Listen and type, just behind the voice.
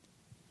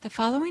The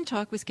following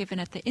talk was given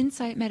at the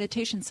Insight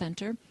Meditation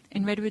Center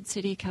in Redwood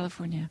City,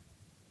 California.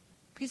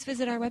 Please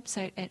visit our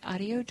website at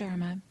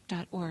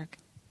audiodharma.org.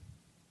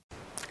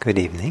 Good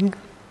evening.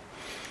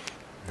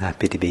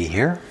 Happy to be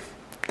here.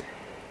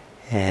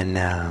 And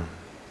a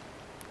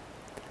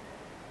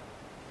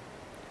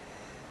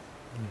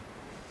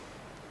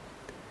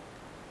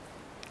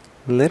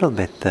little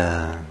bit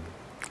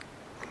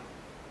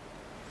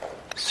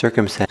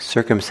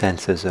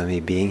circumstances of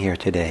me being here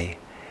today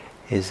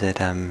is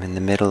that I'm in the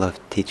middle of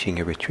teaching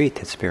a retreat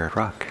at Spirit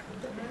Rock.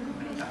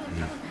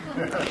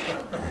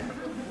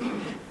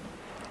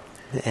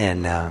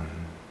 And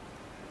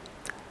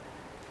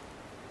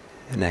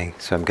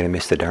so I'm going to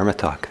miss the Dharma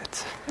talk.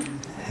 It's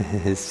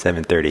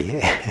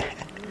 7:30.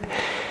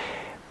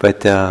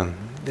 But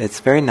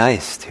it's very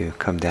nice to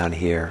come down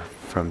here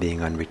from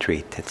being on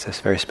retreat. It's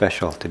just very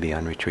special to be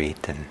on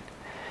retreat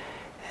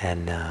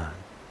and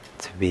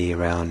to be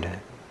around.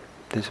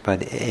 There's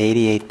about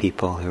 88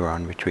 people who are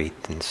on retreat,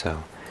 and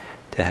so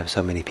to have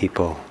so many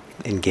people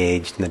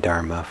engaged in the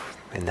Dharma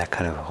in that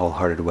kind of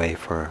wholehearted way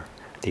for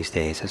these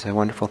days is a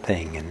wonderful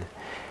thing. And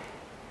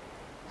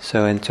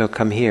so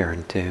come here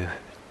and to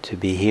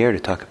be here to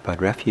talk about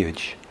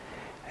refuge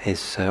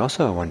is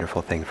also a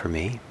wonderful thing for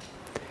me,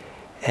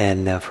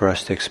 and for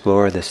us to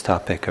explore this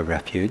topic of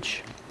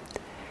refuge.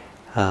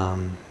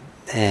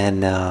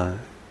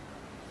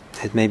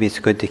 Maybe it's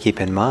good to keep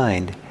in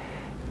mind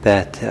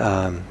that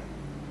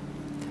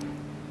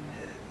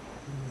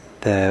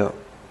the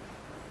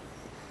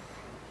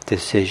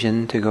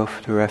decision to go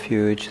for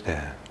refuge,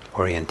 the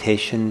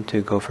orientation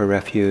to go for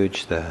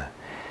refuge, the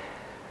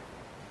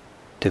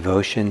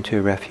devotion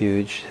to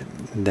refuge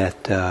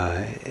that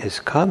is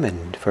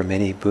common for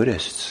many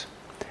Buddhists.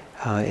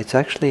 It's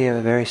actually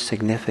a very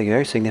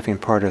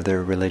significant part of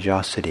their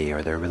religiosity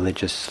or their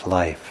religious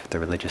life, their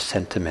religious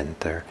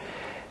sentiment, their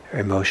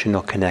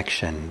emotional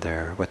connection,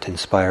 what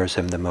inspires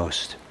them the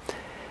most.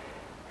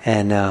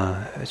 And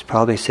it's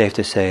probably safe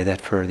to say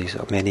that for these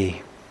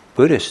many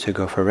Buddhists who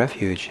go for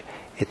refuge,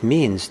 it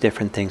means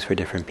different things for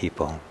different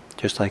people,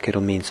 just like it'll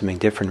mean something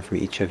different for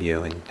each of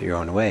you in your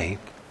own way.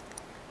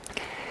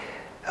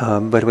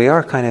 But we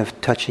are kind of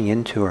touching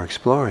into or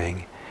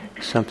exploring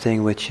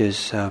something which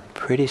is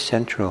pretty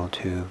central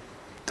to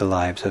the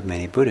lives of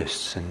many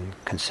Buddhists, and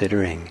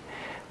considering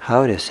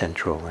how it is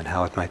central and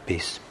how it might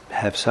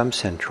have some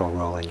central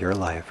role in your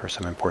life or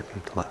some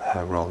important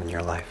role in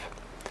your life.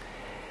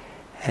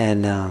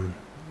 And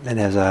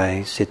as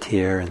I sit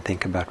here and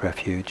think about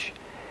refuge,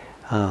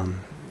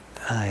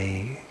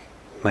 my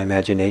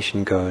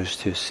imagination goes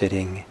to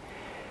sitting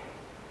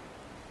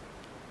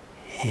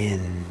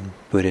in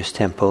Buddhist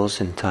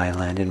temples in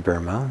Thailand and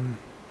Burma,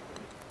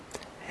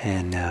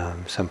 and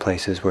some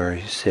places where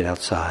you sit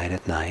outside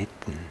at night,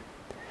 and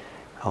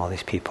all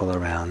these people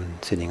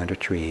around sitting under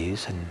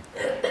trees, and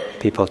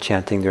people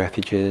chanting the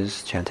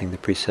refuges, chanting the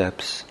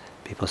precepts,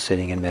 people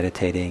sitting and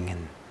meditating,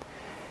 and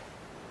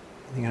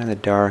the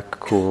dark,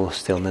 cool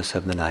stillness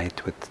of the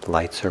night with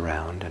lights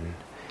around, and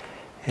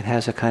it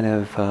has a kind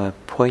of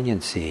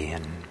poignancy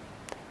and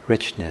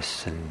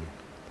richness and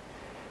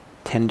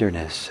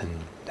tenderness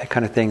and that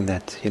kind of thing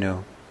that,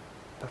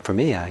 for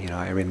me,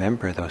 I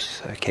remember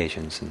those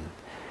occasions, and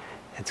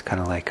it's kind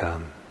of like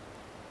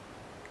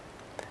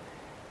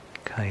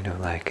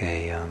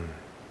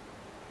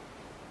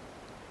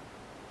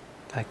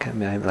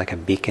a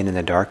beacon in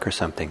the dark or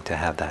something to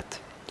have that.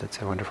 That's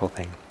a wonderful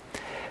thing.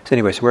 So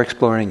anyways, we're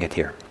exploring it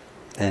here,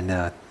 and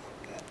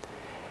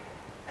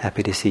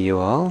happy to see you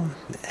all,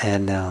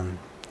 and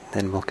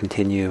then we'll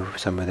continue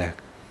some of the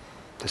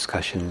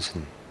discussions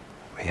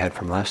we had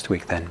from last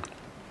week then.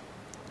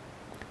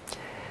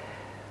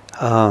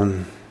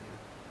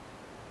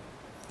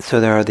 So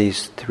there are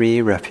these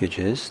three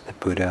refuges, the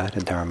Buddha,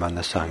 the Dharma, and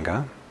the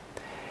Sangha,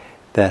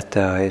 that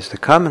is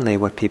commonly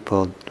what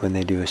people, when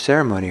they do a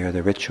ceremony or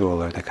the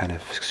ritual or the kind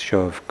of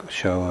show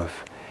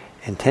of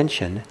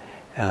intention,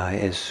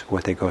 is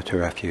what they go to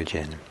refuge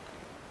in.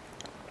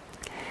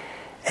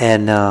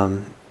 And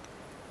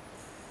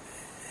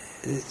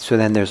so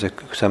then there's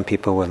some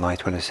people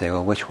might want to say,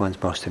 well, which one's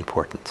most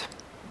important?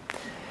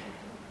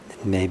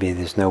 Maybe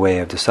there's no way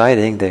of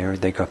deciding.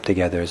 They go up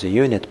together as a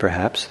unit,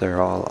 perhaps.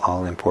 They're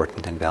all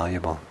important and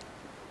valuable.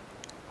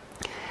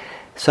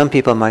 Some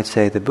people might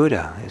say the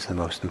Buddha is the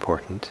most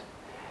important,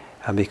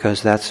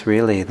 because that's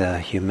really the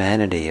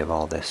humanity of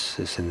all this,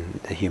 is in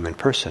the human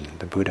person,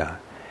 the Buddha.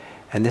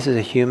 And this is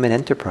a human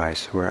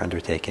enterprise we're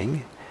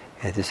undertaking.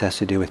 And this has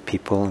to do with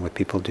people and what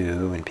people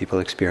do and people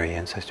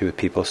experience, has to do with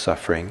people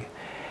suffering.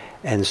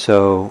 And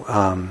so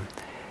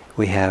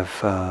we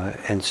have,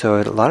 and so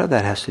a lot of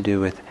that has to do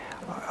with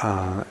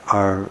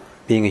our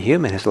being a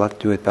human has a lot to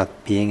do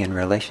about being in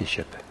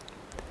relationship.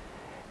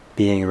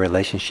 Being in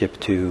relationship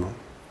to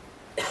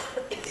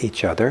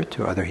each other,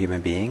 to other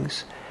human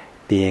beings,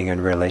 being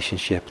in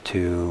relationship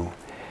to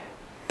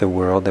the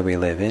world that we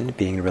live in,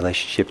 being in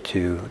relationship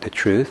to the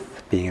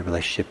truth, being in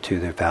relationship to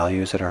the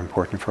values that are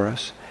important for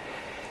us.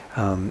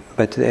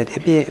 But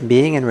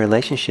being in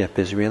relationship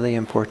is really an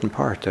important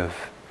part of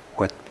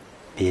what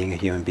being a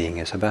human being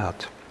is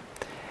about.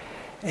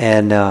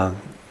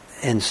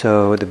 And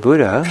so the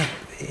Buddha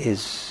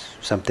is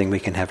something we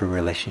can have a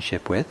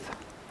relationship with.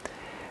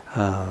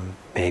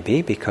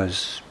 Maybe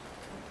because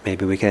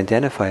maybe we can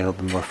identify a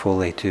little bit more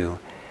fully to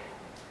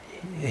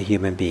a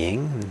human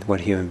being,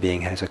 what a human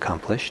being has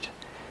accomplished.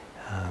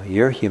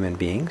 You're human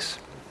beings,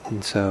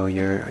 and so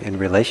you're in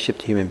relationship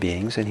to human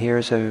beings, and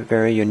here's a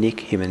very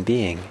unique human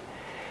being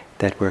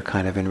that we're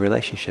kind of in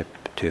relationship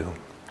to.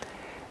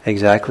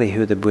 Exactly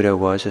who the Buddha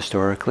was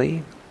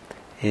historically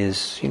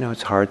is,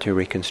 it's hard to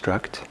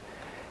reconstruct.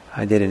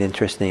 I did an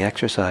interesting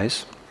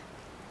exercise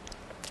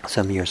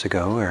some years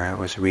ago where I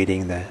was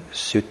reading the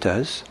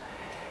suttas,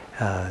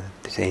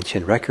 these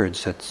ancient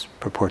records that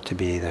purport to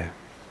be the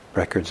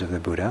records of the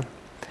Buddha.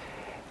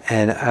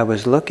 And I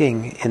was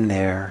looking in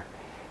there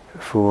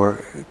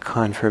for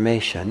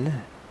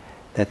confirmation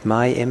that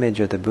my image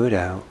of the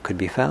Buddha could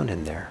be found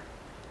in there.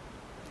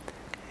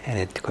 And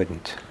it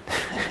couldn't.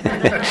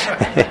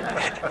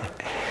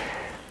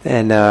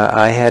 And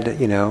I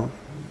had,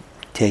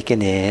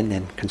 taken in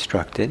and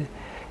constructed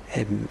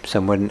a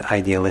somewhat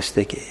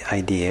idealistic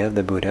idea of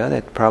the Buddha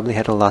that probably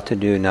had a lot to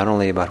do not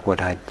only about what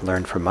I'd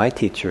learned from my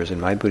teachers and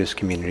my Buddhist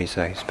communities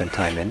I spent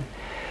time in,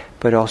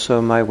 but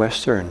also my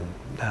Western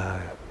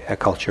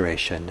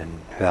acculturation and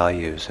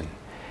values.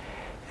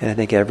 And I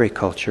think every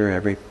culture,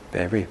 every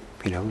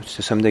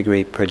to some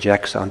degree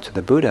projects onto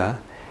the Buddha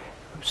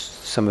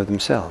some of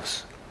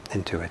themselves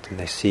into it, and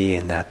they see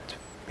in that,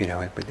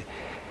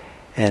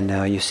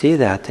 and you see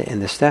that in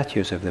the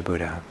statues of the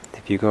Buddha.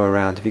 If you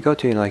go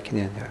to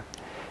the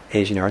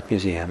Asian Art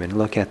Museum and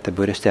look at the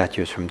Buddha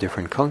statues from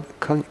different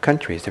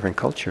countries, different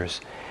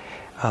cultures,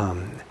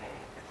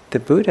 the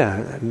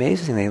Buddha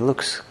amazingly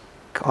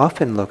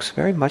often looks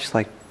very much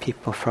like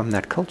people from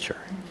that culture.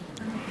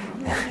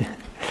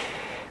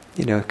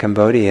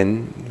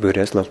 Cambodian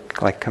Buddhas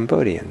look like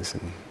Cambodians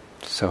and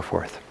so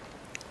forth.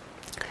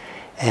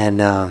 And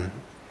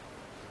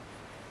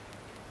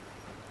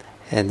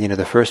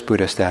the first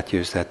Buddha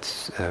statues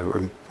that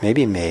were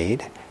maybe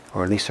made,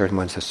 or at least certain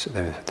ones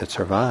that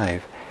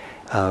survive,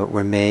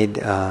 were made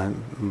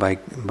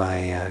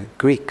by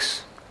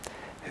Greeks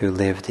who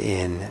lived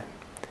in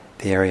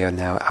the area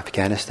now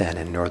Afghanistan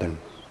and northern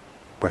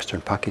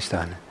western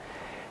Pakistan.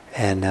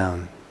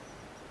 And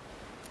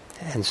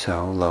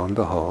so, lo and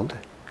behold,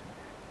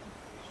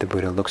 the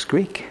Buddha looks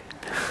Greek.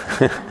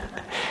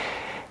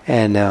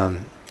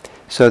 And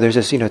so there's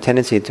this,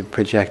 tendency to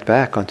project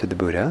back onto the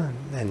Buddha,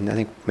 and I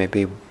think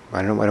maybe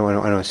I don't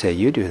want to say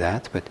you do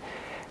that, but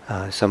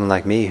someone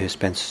like me who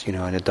spends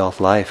an adult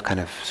life kind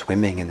of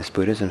swimming in this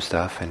Buddhism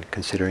stuff and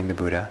considering the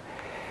Buddha,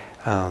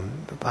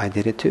 I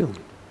did it too,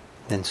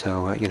 and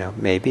so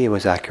maybe it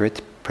was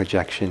accurate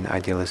projection,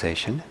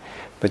 idealization,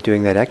 but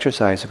doing that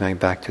exercise of going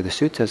back to the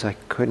suttas, I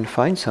couldn't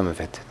find some of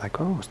it. Like,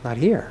 oh, it's not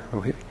here.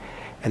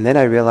 And then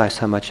I realized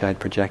how much I'd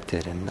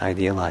projected and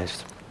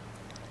idealized.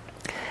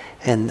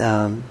 And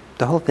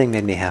the whole thing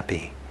made me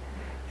happy.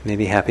 It made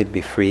me happy to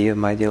be free of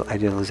my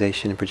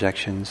idealization and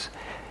projections.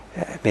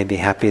 It made me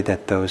happy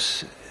that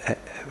those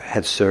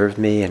had served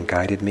me and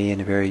guided me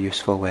in a very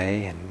useful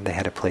way, and they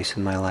had a place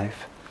in my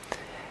life.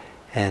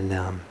 And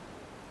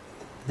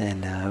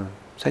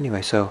so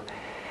anyway, so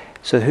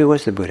who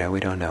was the Buddha? We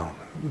don't know.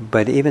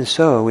 But even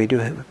so, we do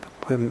have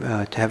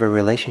to have a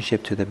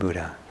relationship to the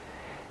Buddha.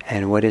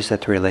 And what is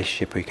that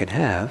relationship we can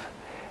have?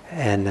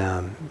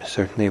 And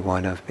certainly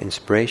one of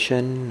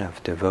inspiration,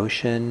 of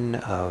devotion,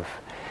 of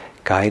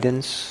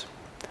guidance,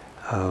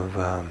 of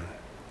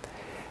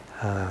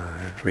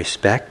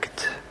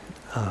respect,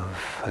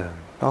 of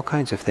all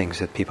kinds of things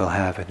that people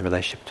have in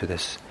relationship to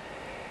this.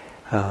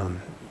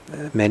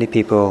 Many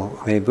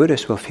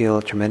Buddhists will feel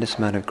a tremendous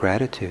amount of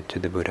gratitude to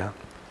the Buddha.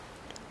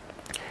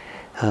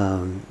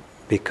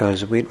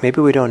 Because maybe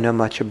we don't know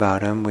much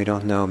about him, we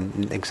don't know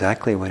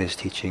exactly what his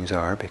teachings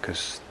are,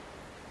 because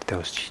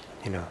those,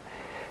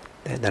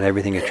 not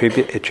everything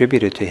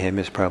attributed to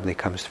him probably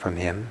comes from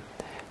him.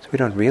 So we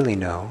don't really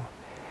know.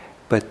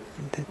 But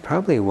it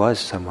probably was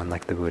someone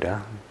like the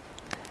Buddha.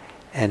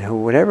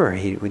 And whatever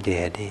he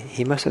did,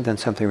 he must have done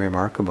something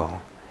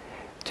remarkable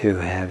to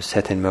have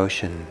set in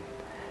motion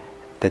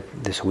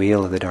this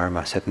wheel of the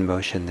Dharma, set in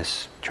motion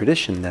this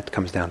tradition that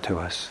comes down to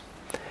us.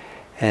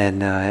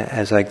 And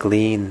as I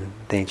glean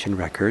the ancient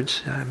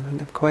records, I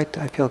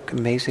feel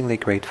amazingly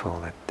grateful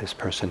that this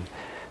person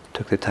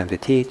took the time to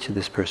teach,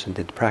 this person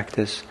did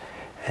practice,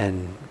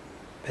 and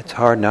it's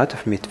hard not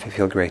for me to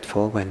feel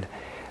grateful when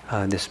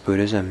this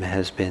Buddhism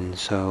has been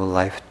so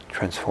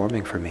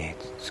life-transforming for me.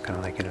 It's kind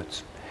of like,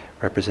 it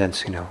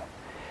represents,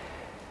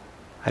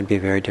 I'd be a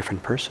very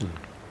different person.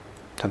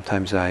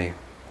 Sometimes I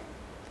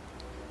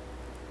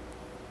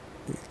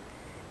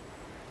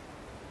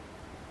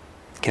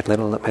get a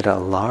little bit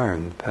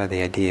alarmed by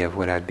the idea of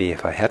what I'd be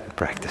if I hadn't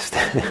practiced.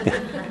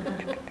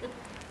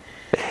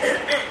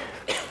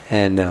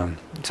 And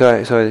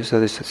so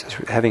this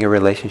having a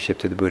relationship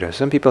to the Buddha.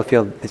 Some people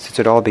feel since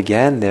it all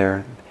began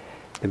there,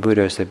 the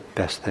Buddha is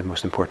the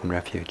most important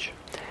refuge.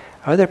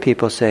 Other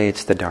people say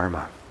it's the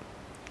Dharma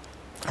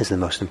is the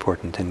most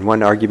important. And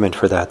one argument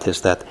for that is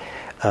that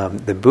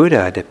the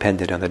Buddha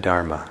depended on the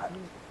Dharma.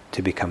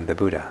 to become the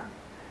Buddha.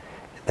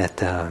 That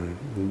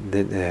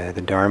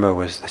the Dharma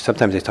was,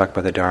 sometimes they talk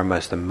about the Dharma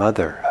as the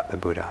mother of the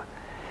Buddha,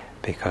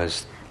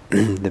 because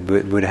the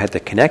Buddha had to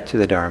connect to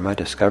the Dharma,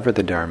 discover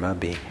the Dharma,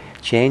 be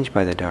changed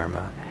by the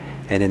Dharma,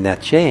 and in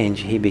that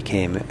change he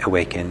became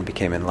awakened,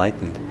 became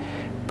enlightened.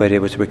 But it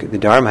was the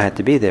Dharma had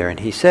to be there, and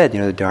he said,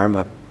 the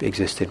Dharma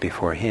existed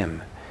before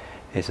him.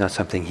 It's not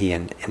something he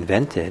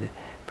invented,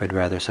 but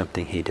rather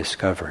something he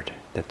discovered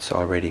that's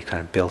already kind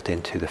of built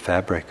into the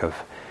fabric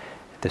of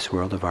this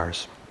world of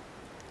ours.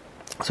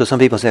 So some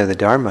people say the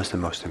Dharma is the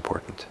most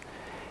important,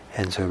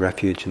 and so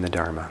refuge in the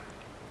Dharma,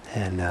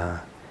 and then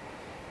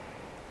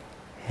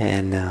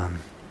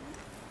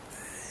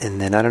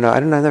I don't know.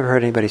 I've never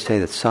heard anybody say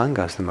that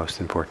Sangha is the most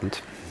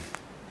important.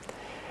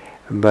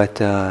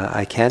 But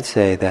I can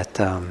say that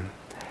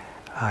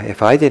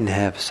if I didn't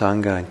have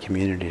Sangha and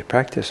community to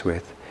practice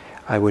with,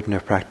 I wouldn't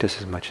have practiced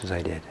as much as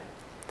I did.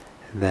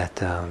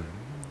 That I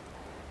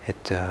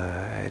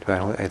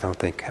don't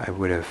think it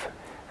would have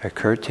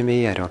occurred to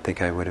me. I don't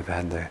think I would have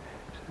had the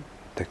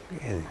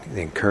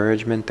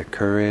encouragement, the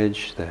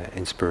courage, the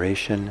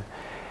inspiration,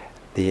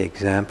 the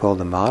example,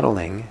 the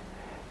modeling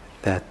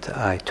that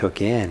I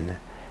took in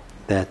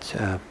that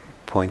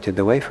pointed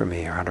the way for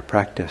me, or how to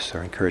practice,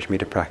 or encouraged me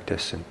to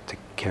practice and to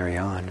carry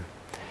on.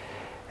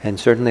 And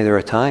certainly there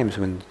are times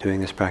when doing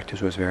this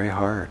practice was very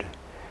hard,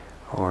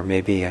 or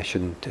maybe I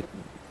shouldn't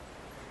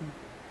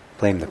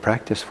blame the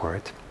practice for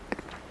it.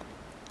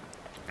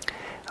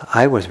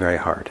 I was very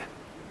hard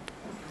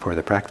for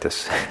the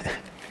practice.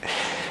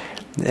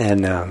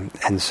 And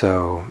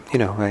so,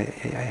 I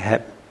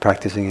had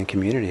practicing in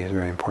community is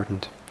very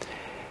important.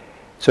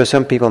 So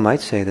some people might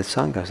say that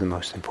Sangha is the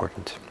most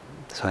important.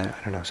 So I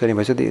don't know. So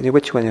anyway,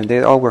 which one?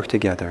 They all work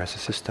together as a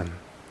system.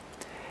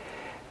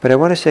 But I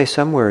want to say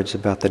some words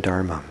about the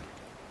Dharma.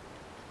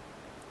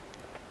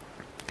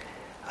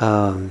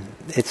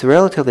 It's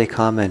relatively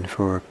common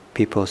for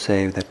people to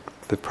say that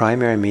the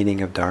primary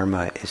meaning of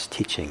Dharma is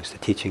teachings, the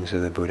teachings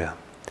of the Buddha.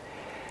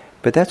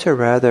 But that's a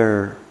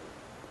rather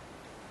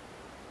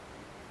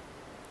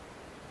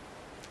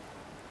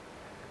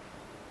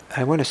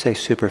I want to say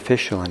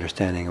superficial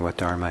understanding of what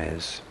Dharma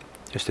is,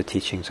 just the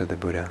teachings of the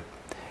Buddha.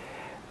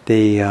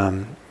 The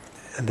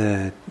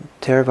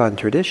Theravadan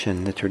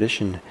tradition, the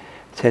tradition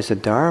says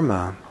that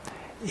Dharma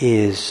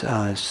is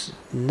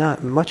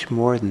not much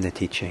more than the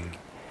teaching.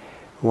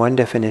 One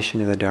definition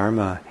of the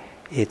Dharma,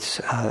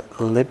 it's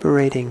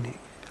liberating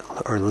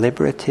or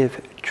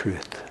liberative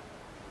truth.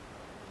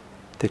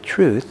 The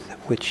truth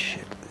which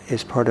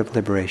is part of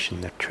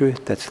liberation, the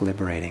truth that's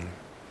liberating.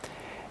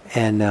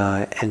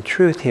 And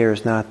truth here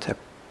is not a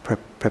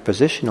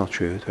prepositional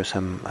truth or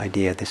some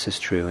idea this is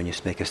true and you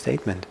just make a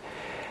statement,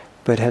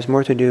 but has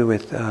more to do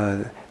with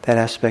that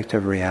aspect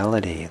of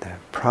reality, the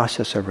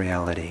process of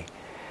reality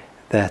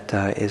that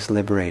is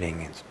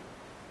liberating.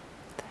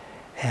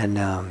 And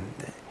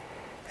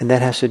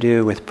that has to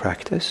do with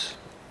practice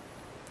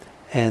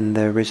and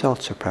the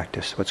results of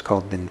practice, what's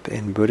called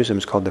in Buddhism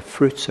is called the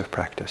fruits of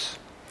practice.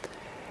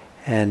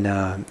 And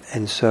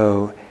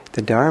so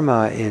the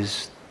Dharma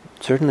is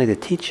certainly the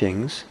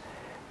teachings,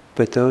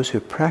 but those who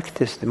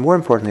practice, more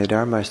importantly, the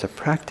Dharma is the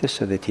practice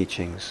of the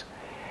teachings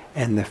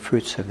and the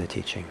fruits of the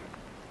teaching.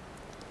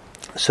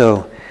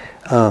 So,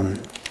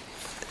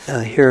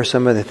 here are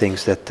some of the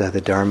things that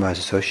the Dharma is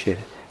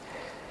associated.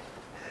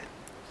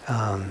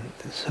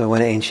 So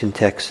one ancient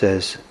text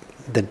says,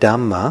 the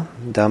Dhamma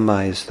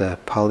is the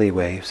Pali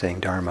way of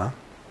saying Dharma.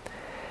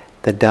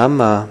 The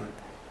Dhamma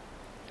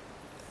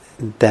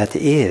that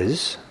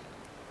is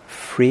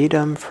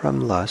freedom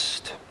from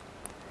lust,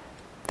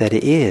 that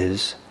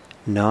is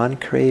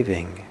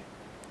non-craving,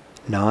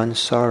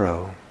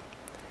 non-sorrow,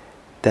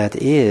 that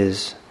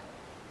is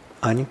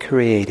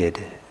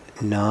uncreated,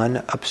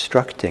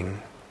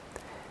 non-obstructing,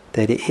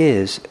 that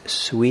is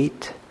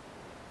sweet,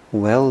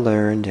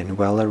 well-learned and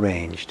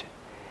well-arranged.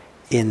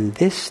 In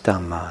this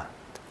Dhamma,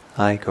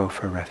 I go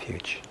for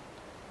refuge.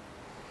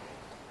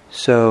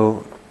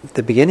 So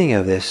the beginning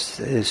of this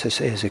is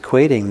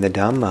equating the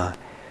Dhamma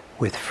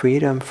with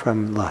freedom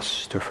from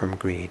lust or from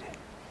greed.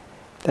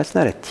 That's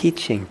not a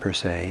teaching per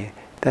se,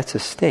 that's a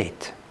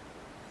state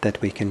that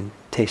we can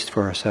taste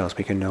for ourselves,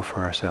 we can know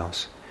for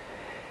ourselves.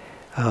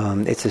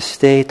 It's a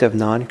state of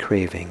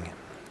non-craving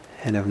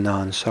and of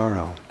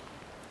non-sorrow.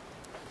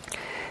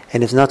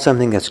 And it's not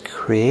something that's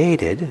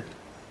created,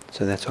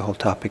 so that's a whole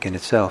topic in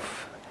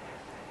itself,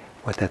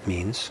 what that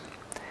means.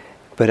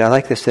 But I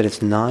like this that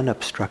it's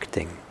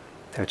non-obstructing,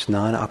 that it's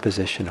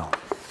non-oppositional.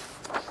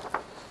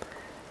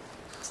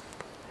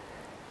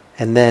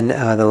 And then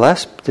the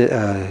last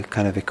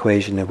kind of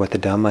equation of what the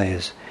Dhamma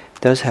is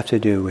does have to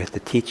do with the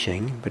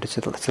teaching, but it's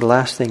the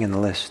last thing in the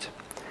list.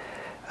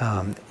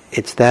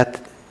 It's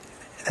that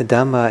the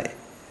Dhamma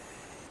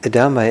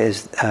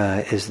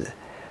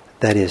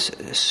is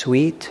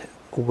sweet,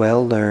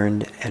 well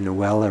learned, and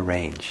well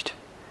arranged.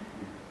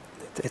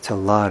 It's a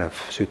lot of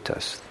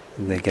suttas.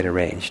 They get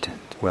arranged,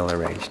 well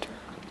arranged,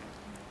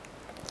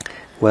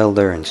 well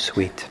learned,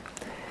 sweet.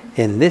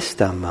 In this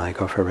Dhamma, I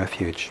go for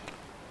refuge.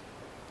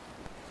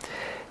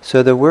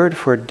 So the word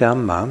for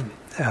Dhamma,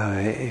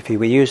 if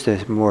we use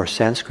the more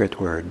Sanskrit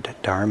word,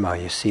 Dharma,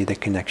 you see the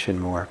connection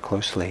more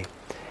closely.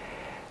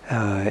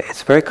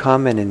 It's very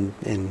common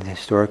in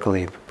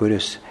historically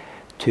Buddhists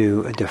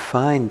to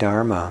define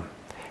Dharma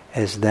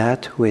as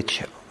that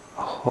which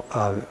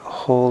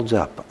holds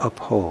up,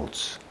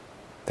 upholds,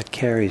 that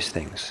carries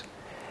things.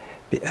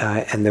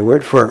 And the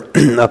word for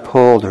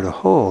uphold or to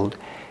hold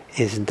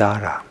is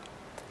Dara.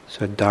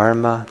 So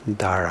Dharma,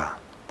 Dara.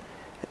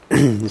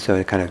 So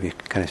you kind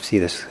of see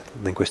this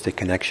linguistic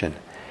connection.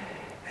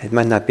 It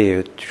might not be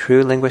a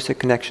true linguistic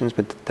connections,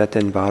 but that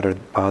didn't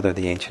bother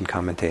the ancient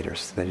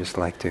commentators. They just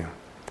like to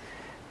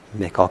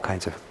make all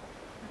kinds of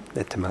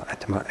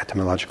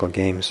etymological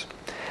games.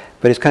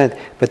 But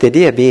but the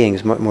idea being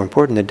is more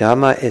important. The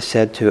Dhamma is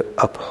said to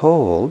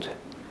uphold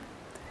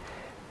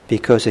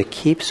because it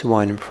keeps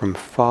one from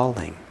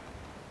falling.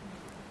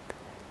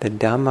 The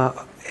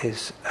Dhamma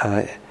is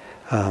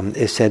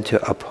said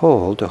to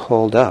uphold, to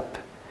hold up,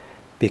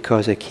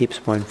 because it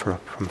keeps one from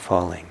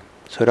falling.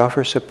 So it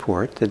offers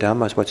support. The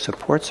Dhamma is what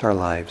supports our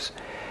lives,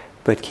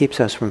 but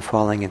keeps us from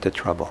falling into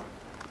trouble.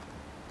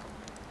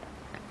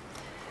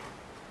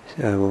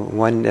 So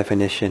one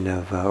definition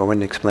or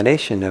one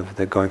explanation of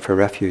the going for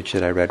refuge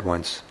that I read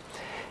once.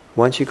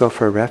 Once you go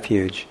for a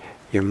refuge,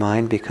 your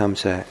mind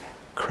becomes a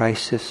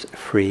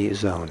crisis-free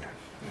zone.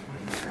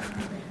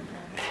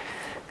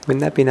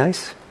 Wouldn't that be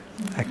nice?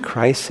 A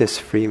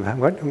crisis-free.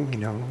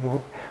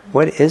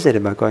 What is it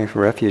about going for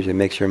refuge that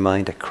makes your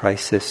mind a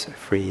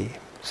crisis-free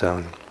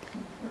zone?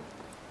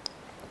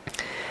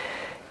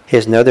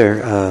 Here's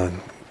another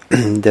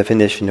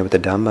definition of what the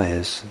Dhamma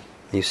is.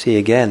 You see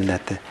again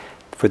that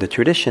for the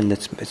tradition,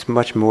 it's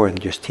much more than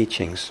just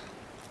teachings.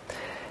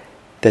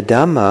 The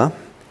Dhamma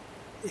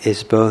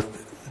is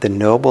both the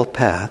Noble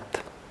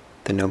Path,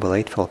 the Noble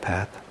Eightfold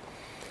Path,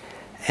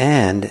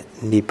 and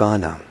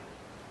Nibbana,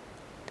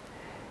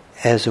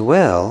 as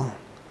well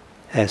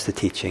as the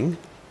teaching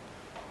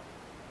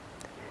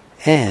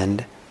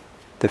and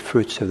the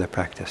fruits of the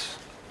practice.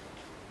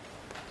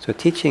 So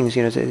teachings,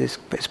 it's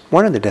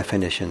one of the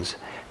definitions,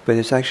 but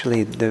it's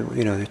actually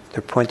they're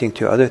pointing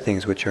to other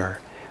things which are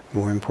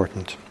more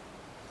important,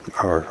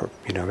 or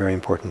very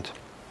important.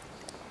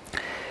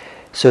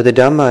 So the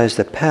Dhamma is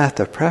the path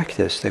of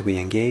practice that we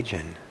engage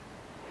in,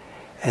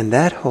 and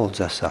that holds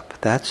us up.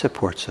 That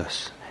supports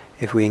us.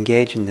 If we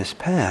engage in this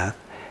path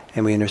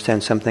and we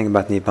understand something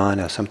about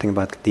Nibbana, something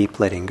about deep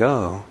letting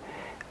go,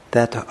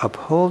 that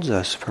upholds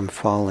us from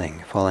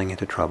falling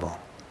into trouble,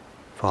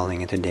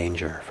 falling into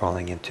danger,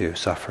 falling into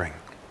suffering.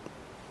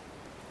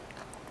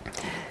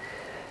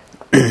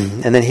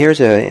 And then here's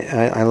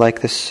I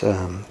like this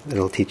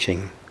little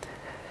teaching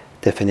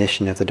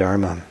definition of the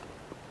Dharma.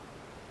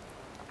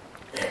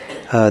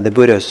 The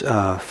Buddha's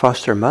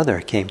foster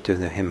mother came to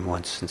him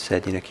once and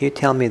said, can you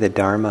tell me the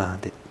Dharma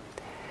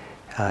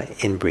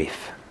in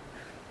brief?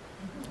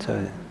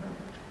 So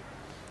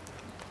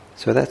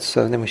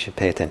then we should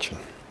pay attention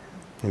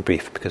in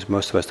brief, because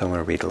most of us don't want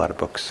to read a lot of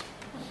books.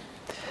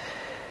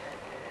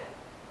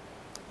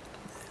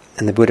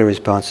 And the Buddha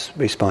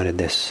responded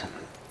this: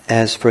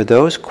 as for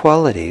those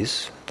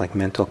qualities, like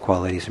mental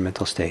qualities or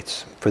mental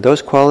states, for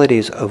those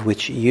qualities of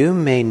which you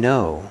may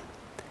know,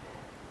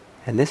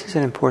 and this is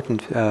an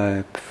important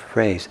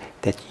phrase,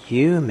 that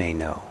you may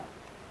know.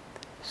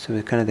 So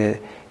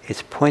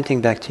it's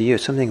pointing back to you,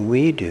 something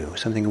we do,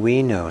 something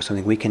we know,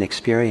 something we can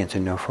experience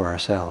and know for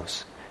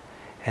ourselves.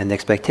 And the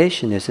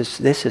expectation is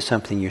this is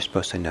something you're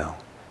supposed to know.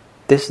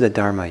 This is the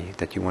Dharma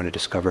that you want to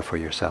discover for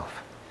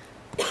yourself.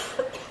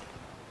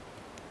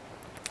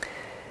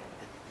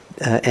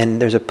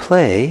 And there's a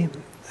play,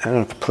 I don't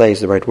know if play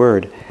is the right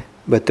word,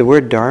 but the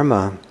word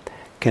Dharma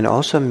can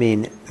also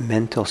mean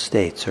mental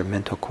states or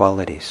mental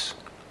qualities.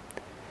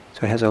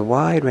 So it has a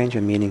wide range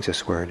of meanings,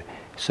 this word.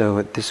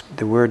 So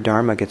the word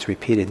Dharma gets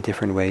repeated in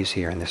different ways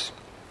here in this.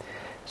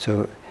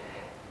 So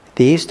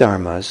these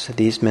Dharmas,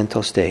 these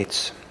mental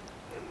states,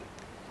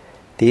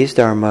 these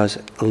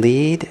Dharmas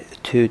lead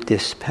to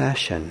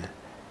dispassion,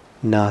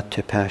 not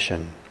to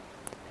passion,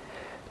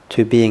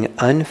 to being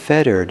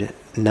unfettered,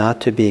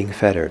 not to being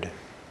fettered,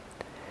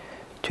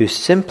 to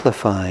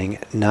simplifying,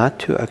 not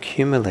to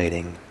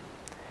accumulating,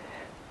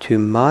 to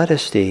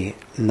modesty,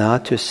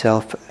 not to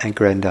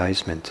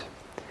self-aggrandizement,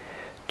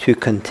 to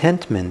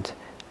contentment,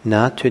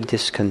 not to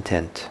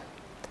discontent,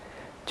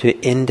 to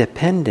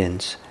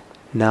independence,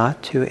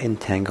 not to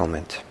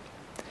entanglement,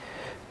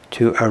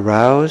 to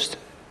aroused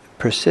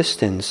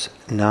persistence,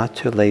 not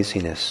to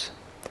laziness,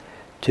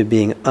 to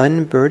being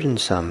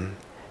unburdensome,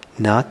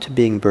 not to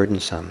being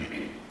burdensome.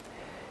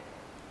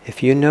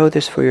 If you know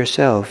this for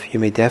yourself, you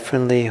may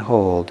definitely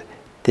hold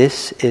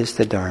this is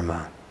the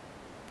Dharma.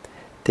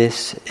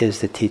 This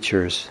is the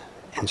teacher's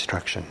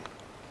instruction.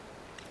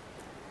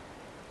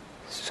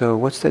 So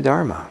what's the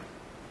Dharma?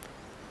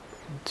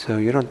 So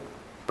you don't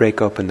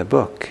break open the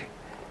book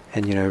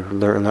and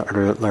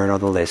learn all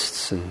the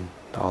lists and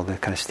all the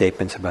kind of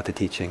statements about the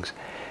teachings.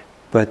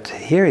 But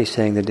here he's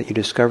saying that you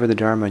discover the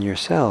Dharma in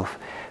yourself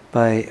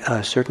by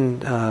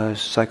certain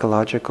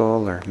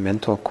psychological or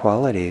mental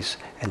qualities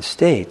and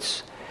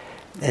states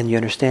And you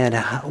understand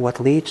what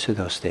leads to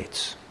those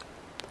states.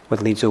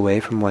 What leads away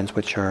from ones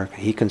which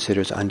he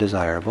considers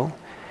undesirable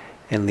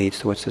and leads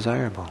to what's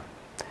desirable.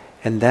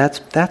 And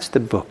that's the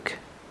book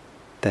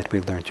that we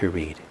learn to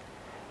read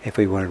if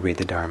we want to read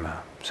the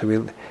Dharma.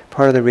 So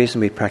part of the reason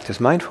we practice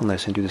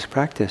mindfulness and do this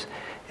practice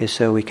is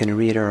so we can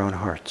read our own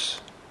hearts.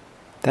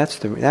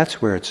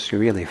 That's where it's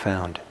really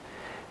found,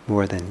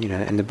 more than,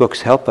 and the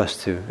books help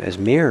us as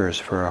mirrors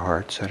for our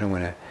hearts. I don't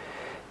want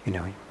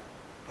to,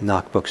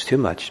 knock books too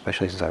much,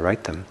 especially since I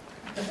write them.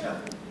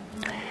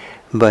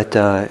 But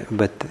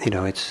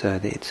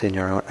it's in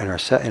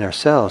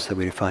ourselves that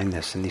we find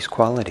this and these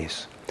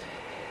qualities.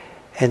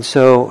 And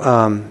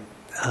so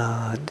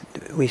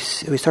we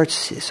start.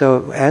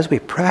 So as we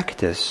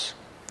practice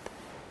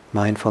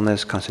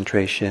mindfulness,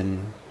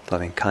 concentration,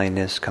 loving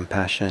kindness,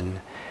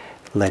 compassion,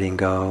 letting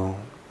go,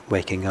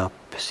 waking up,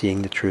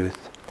 seeing the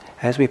truth,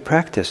 as we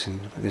practice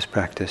in this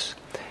practice,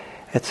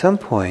 at some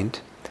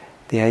point,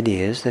 the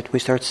idea is that we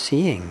start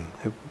seeing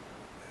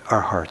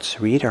our hearts,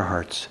 read our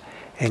hearts,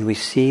 and we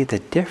see the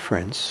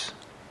difference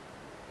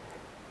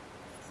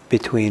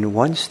between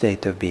one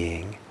state of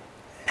being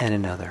and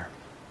another.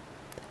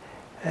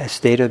 A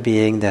state of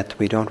being that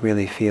we don't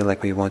really feel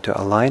like we want to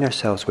align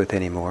ourselves with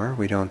anymore.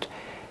 We don't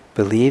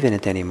believe in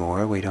it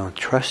anymore. We don't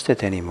trust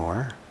it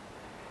anymore.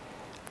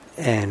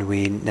 And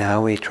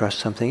now we trust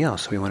something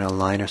else. We want to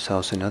align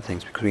ourselves in other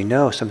things because we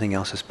know something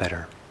else is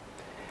better.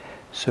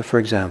 So, for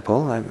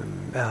example,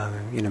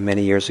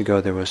 many years ago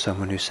there was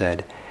someone who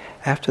said,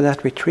 "After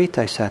that retreat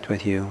I sat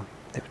with you,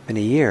 it's been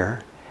a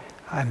year,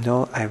 I'm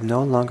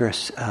no longer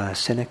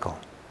cynical.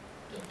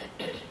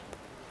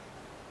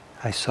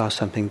 I saw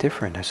something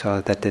different. I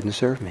saw that didn't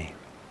serve me.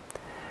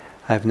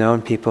 I've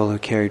known people who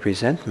carried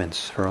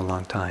resentments for a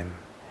long time,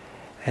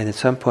 and at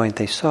some point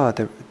they saw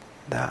that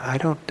I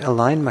don't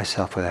align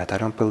myself with that. I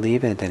don't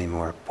believe in it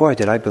anymore. Boy,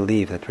 did I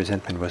believe that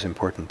resentment was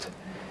important."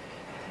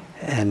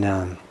 And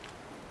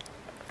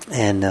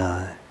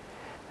I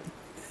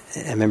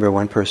remember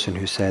one person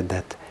who said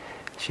that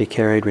she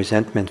carried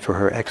resentment for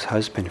her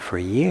ex-husband for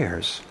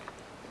years,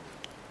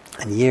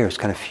 and years,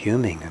 kind of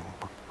fuming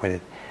with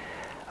it,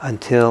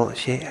 until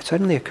it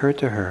suddenly occurred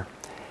to her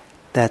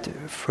that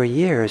for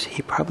years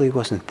he probably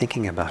wasn't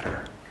thinking about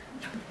her.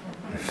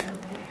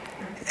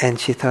 And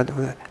she thought,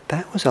 well,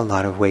 that was a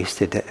lot of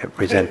wasted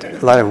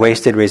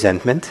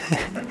resentment.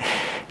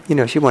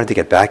 She wanted to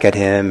get back at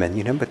him,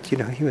 and but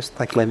he was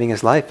like living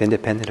his life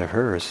independent of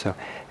hers. So,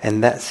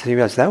 and she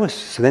realized that was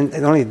so.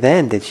 Then only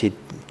then did she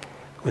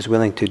was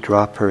willing to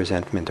drop her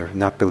resentment or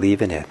not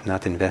believe in it,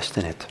 not invest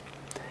in it,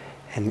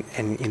 and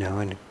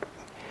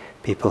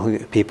people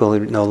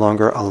who no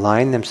longer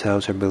align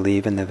themselves or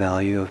believe in the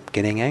value of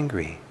getting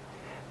angry,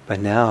 but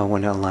now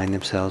want to align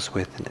themselves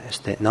with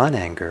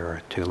non-anger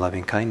or to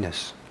loving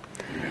kindness.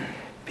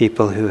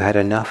 People who had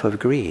enough of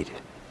greed,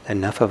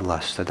 enough of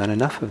lust, have done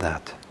enough of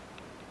that.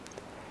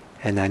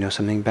 And I know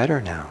something better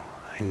now.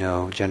 I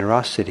know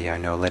generosity, I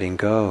know letting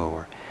go,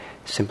 or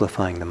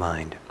simplifying the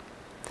mind.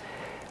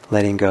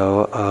 Letting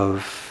go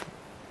of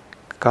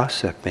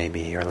gossip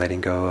maybe, or letting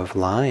go of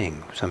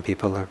lying. Some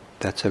people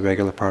that's a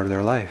regular part of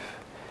their life.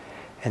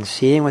 And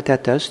seeing what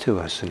that does to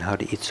us and how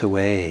it eats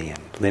away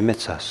and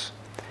limits us.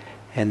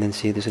 And then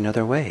see there's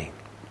another way.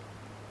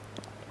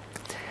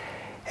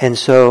 And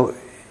so,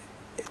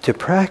 to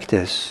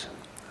practice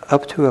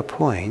up to a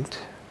point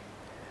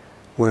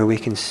where we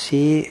can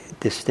see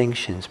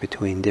distinctions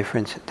between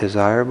different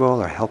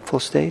desirable or helpful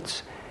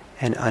states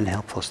and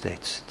unhelpful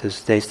states. The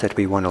states that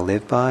we want to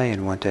live by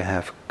and want to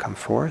have come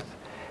forth,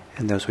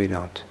 and those we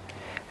don't.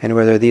 And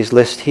whether these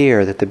lists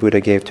here that the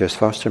Buddha gave to his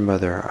foster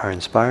mother are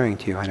inspiring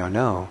to you, I don't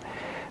know.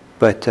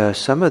 But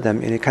some of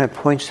them, it kind of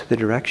points to the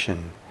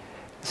direction,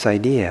 this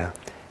idea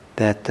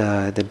that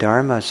the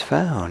Dharma is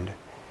found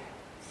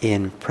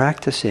in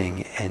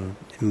practicing and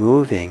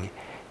moving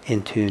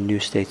into new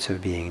states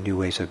of being, new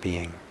ways of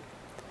being.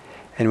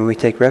 And when we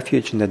take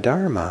refuge in the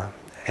Dharma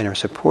and are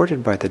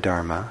supported by the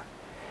Dharma,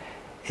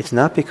 it's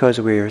not because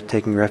we're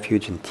taking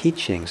refuge in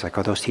teachings, like,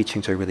 oh, those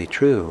teachings are really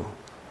true,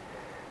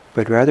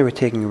 but rather we're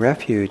taking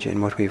refuge in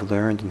what we've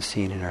learned and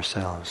seen in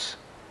ourselves,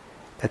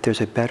 that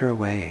there's a better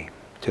way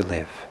to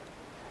live.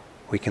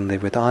 We can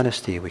live with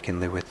honesty, we can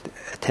live with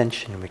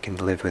attention, we can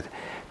live with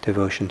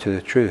devotion to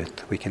the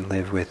truth, we can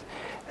live with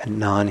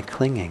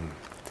non-clinging,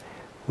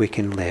 we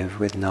can live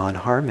with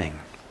non-harming.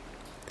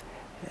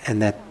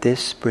 And that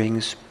this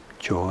brings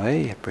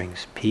joy, it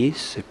brings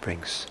peace, it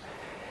brings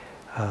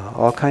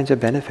all kinds of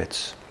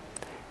benefits.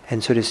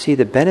 And so to see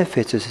the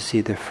benefits is to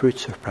see the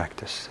fruits of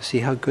practice, to see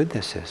how good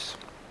this is.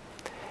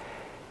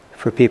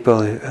 For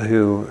people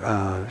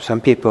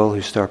some people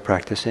who start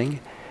practicing,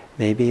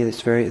 maybe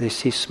they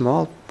see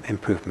small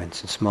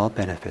improvements and small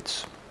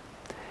benefits.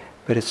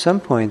 But at some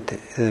point,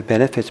 the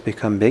benefits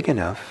become big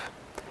enough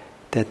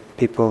that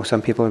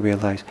some people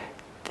realize,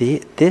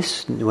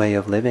 this way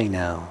of living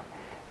now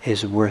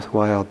is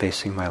worthwhile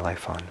basing my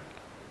life on.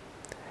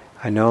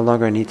 I no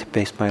longer need to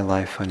base my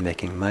life on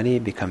making money,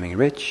 becoming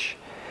rich,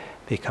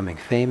 becoming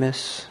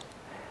famous,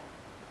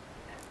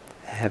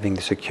 having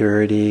the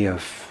security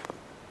of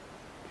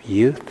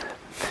youth,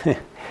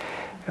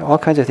 all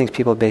kinds of things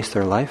people base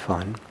their life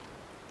on.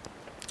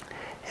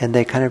 And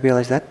they kind of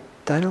realize that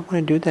I don't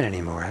want to do that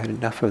anymore. I had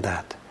enough of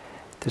that.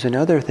 There's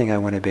another thing I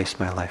want to base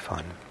my life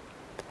on.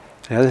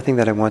 Another thing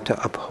that I want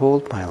to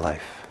uphold my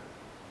life,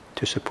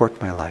 to support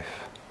my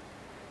life.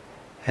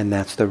 And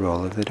that's the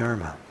role of the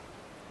Dharma.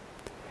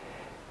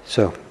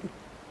 So,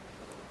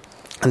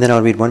 and then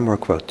I'll read one more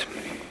quote.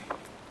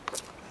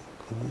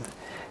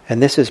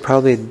 And this is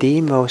probably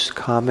the most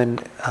common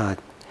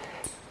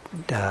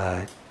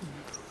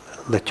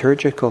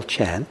liturgical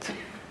chant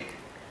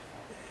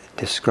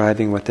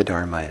describing what the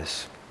Dharma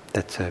is.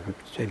 That's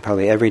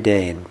probably every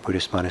day in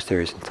Buddhist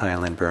monasteries in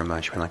Thailand,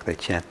 Burma, Sri Lanka, they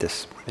chant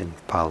this in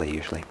Pali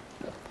usually.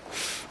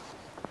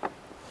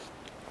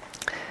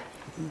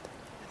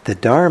 The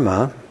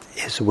Dharma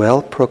is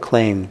well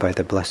proclaimed by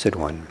the Blessed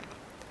One.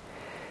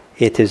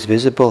 It is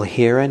visible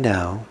here and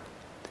now,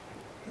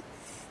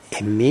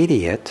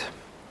 immediate,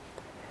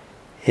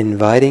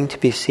 inviting to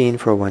be seen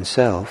for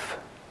oneself,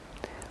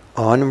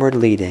 onward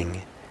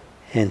leading,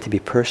 and to be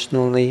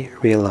personally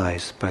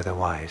realized by the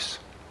wise.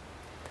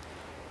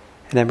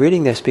 And I'm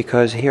reading this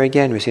because here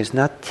again we see it's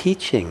not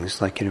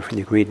teachings like you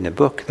read in a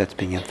book that's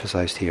being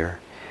emphasized here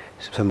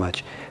so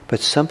much, but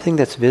something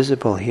that's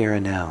visible here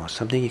and now,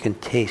 something you can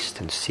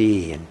taste and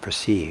see and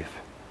perceive.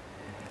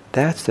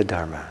 That's the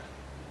Dharma.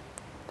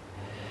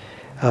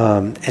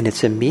 And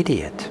it's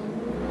immediate.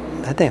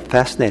 I think a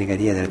fascinating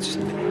idea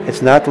that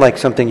it's not like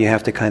something you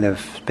have to kind of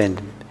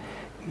spend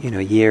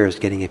years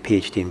getting a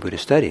PhD in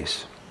Buddhist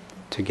studies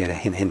to get a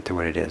hint to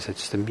what it is.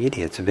 It's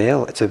immediate.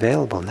 It's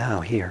available now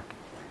here.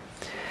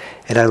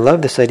 And I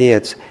love this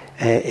idea.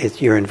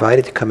 You're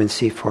invited to come and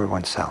see for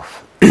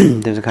oneself.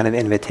 There's a kind of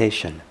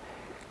invitation.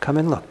 Come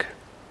and look.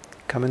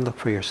 Come and look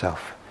for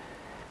yourself.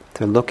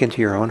 To look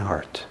into your own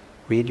heart.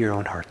 Read your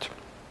own heart.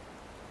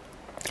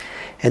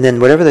 And then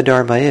whatever the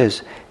Dharma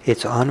is,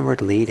 it's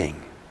onward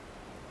leading.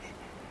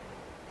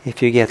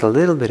 If you get a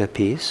little bit of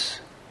peace,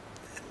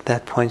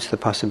 that points to the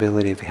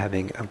possibility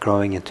of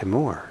growing into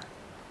more.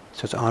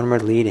 So it's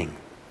onward leading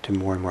to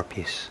more and more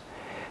peace.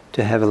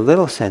 To have a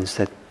little sense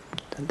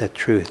that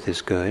truth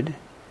is good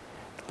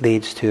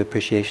leads to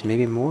appreciation.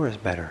 Maybe more is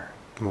better.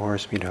 More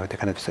is,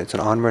 it's an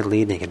onward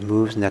leading. It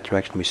moves in that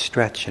direction. We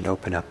stretch and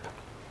open up.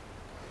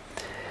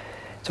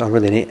 It's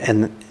onward leading,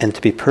 and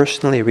to be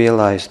personally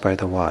realized by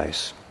the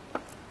wise.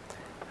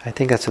 I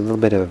think that's a little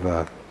bit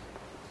of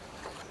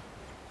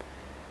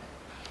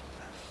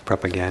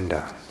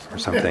propaganda or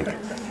something.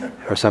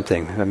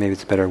 Maybe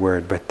it's a better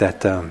word, but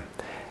that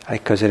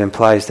because it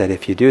implies that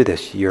if you do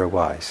this, you're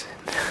wise.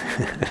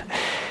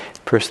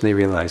 Personally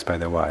realized by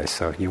the wise.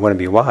 So you want to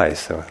be wise.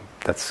 So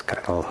that's kind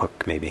of a little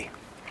hook, maybe.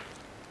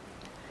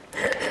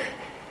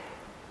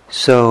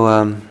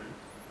 So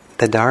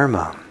the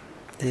Dharma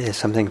is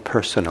something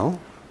personal,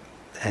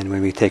 and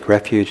when we take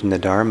refuge in the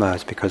Dharma,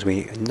 it's because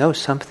we know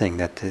something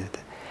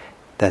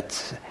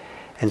that's.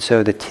 And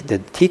so the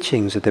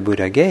teachings that the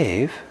Buddha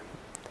gave,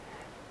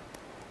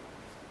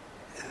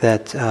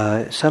 that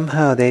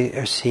somehow they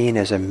are seen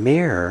as a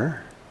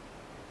mirror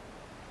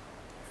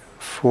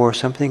for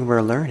something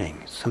we're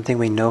learning, something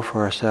we know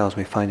for ourselves,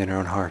 we find in our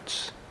own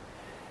hearts.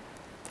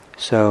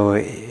 So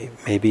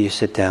maybe you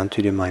sit down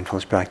to do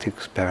mindfulness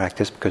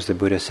practice because the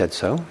Buddha said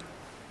so,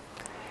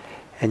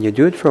 and you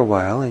do it for a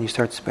while, and you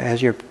start,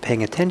 as you're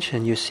paying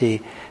attention, you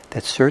see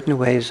that certain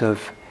ways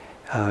of,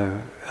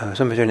 some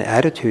certain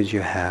attitudes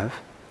you have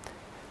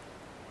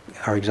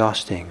are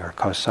exhausting or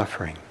cause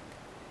suffering.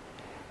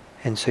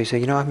 And so you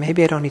say,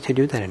 maybe I don't need to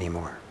do that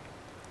anymore.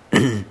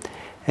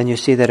 And you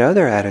see that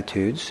other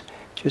attitudes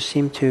just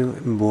seem to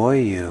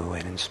buoy you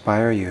and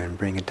inspire you and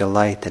bring a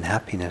delight and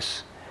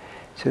happiness.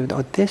 So,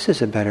 this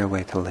is a better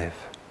way to live.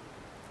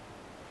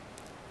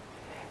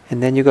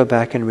 And then you go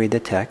back and read the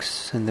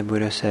texts, and the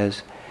Buddha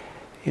says,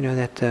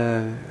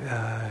 that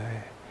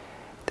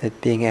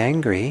being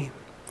angry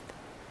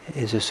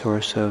is a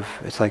source of,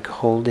 it's like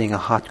holding a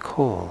hot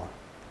coal.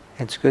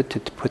 It's good to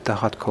put the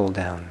hot coal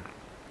down.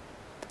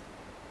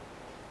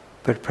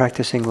 But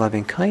practicing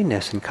loving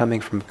kindness and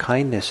coming from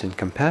kindness and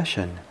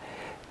compassion,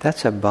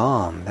 that's a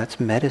balm, that's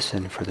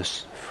medicine for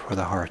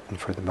the heart and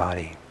for the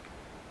body.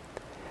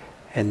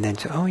 And then,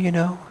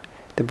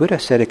 the Buddha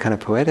said it kind of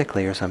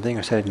poetically or something,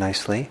 or said it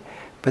nicely,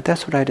 but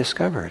that's what I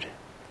discovered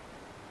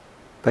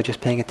by just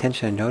paying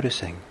attention and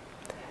noticing.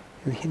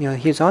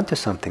 He's onto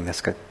something that's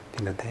got,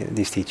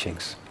 these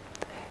teachings.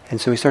 And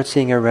so we start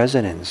seeing a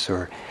resonance,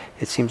 or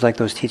it seems like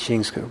those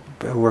teachings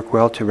work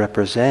well to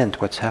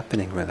represent what's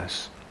happening with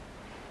us.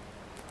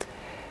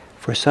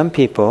 For some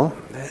people,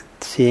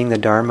 seeing the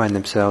Dharma in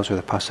themselves or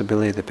the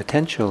possibility, the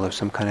potential of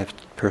some kind of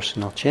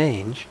personal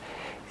change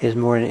is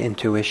more an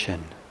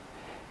intuition.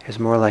 It's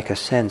more like a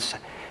sense.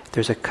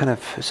 There's a kind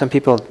of, some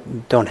people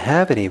don't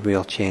have any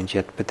real change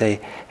yet, but they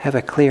have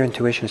a clear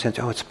intuition, a sense,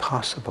 it's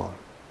possible.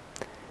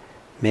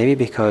 Maybe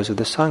because of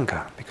the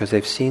Sangha, because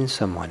they've seen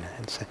someone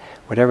and say,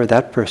 whatever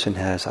that person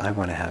has, I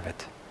want to have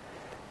it.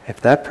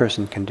 If that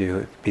person can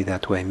be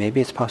that way,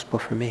 maybe it's possible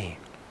for me.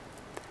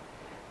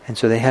 And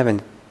so they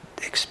haven't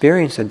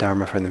experienced the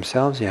Dharma for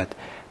themselves yet,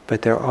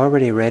 but they're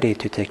already ready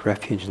to take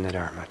refuge in the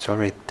Dharma. It's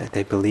already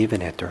they believe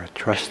in it or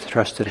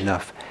trust it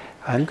enough.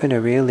 I'm going to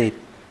really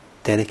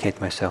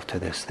dedicate myself to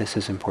this. This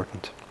is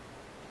important.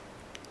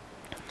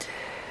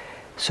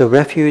 So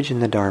refuge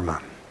in the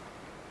Dharma.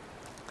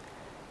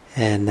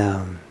 And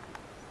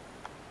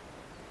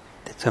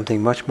it's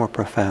something much more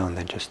profound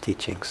than just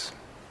teachings.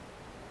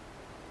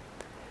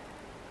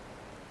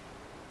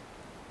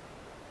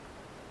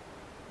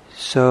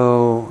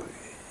 So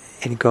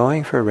in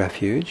going for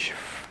refuge,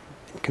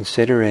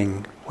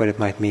 considering what it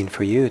might mean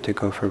for you to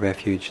go for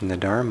refuge in the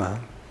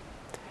Dharma,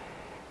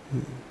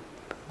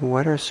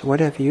 what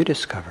have you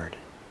discovered?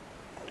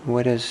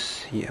 What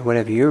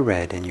have you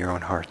read in your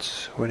own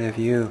hearts?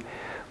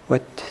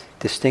 What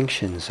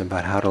distinctions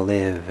about how to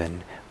live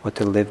and what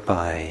to live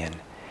by and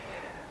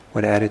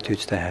what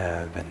attitudes to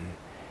have and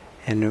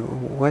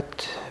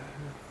what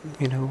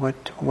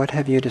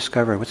have you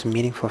discovered? What's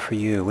meaningful for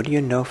you? What do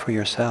you know for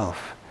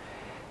yourself?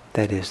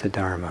 That is the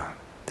Dharma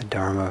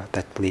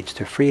that leads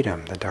to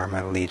freedom, the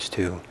Dharma that leads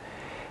to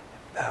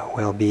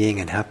well-being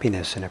and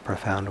happiness in a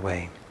profound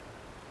way.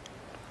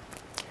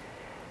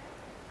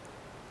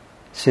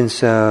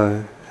 Since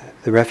the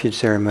refuge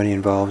ceremony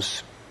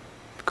involves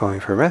going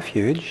for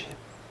refuge,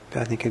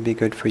 I think it'd be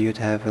good for you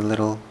to have a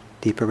little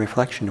deeper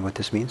reflection of what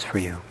this means for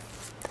you.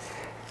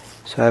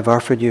 So I've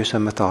offered you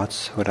some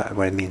thoughts, what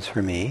it means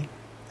for me.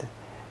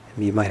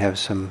 You might have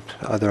some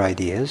other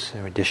ideas,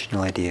 or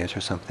additional ideas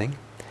or something.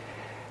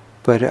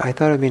 But I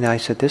thought it would be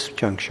nice at this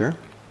juncture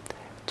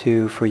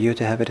for you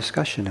to have a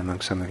discussion among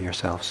some of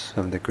yourselves,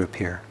 some of the group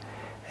here,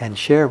 and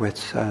share with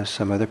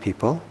some other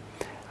people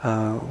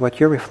what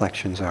your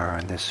reflections are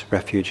on this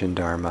refuge in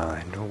Dharma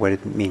and what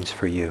it means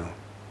for you.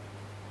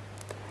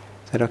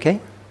 Is that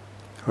okay?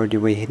 Or do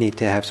we need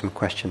to have some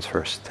questions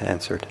first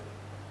answered?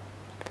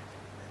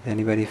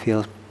 Anybody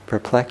feel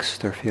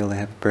perplexed or feel they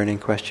have burning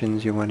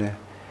questions you want to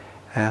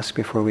ask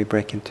before we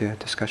break into a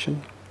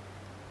discussion?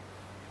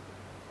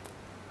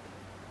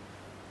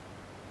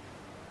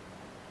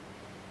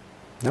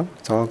 No?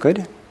 It's all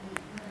good?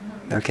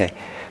 Okay.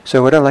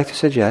 So what I'd like to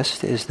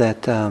suggest is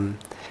that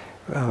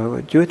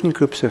do it in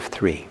groups of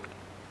 3.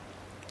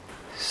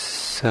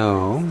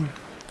 So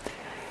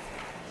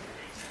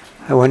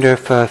I wonder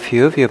if a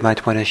few of you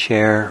might want to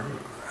share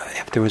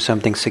if there was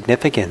something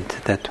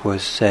significant that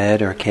was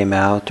said or came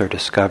out or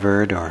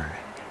discovered or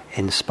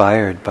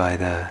inspired by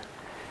the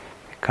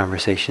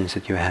conversations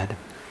that you had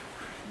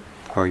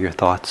or your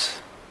thoughts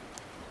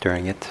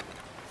during it.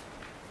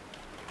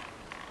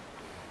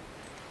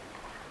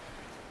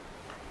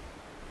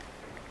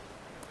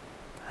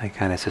 I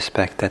kind of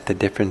suspect that the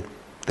different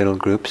little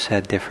groups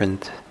had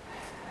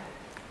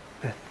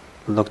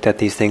looked at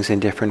these things in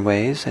different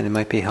ways, and it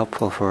might be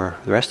helpful for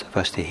the rest of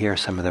us to hear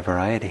some of the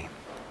variety.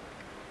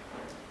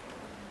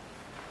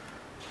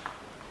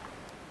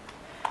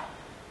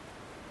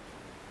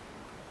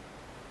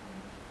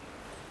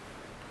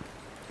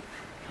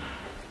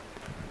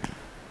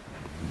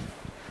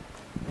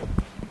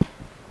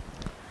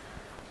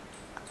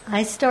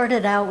 I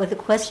started out with a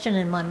question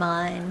in my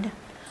mind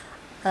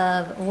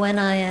of when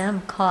I am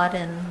caught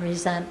in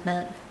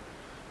resentment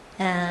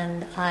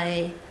and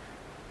I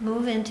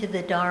move into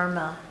the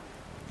Dharma,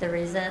 the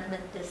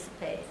resentment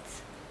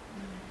dissipates.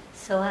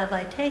 So have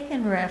I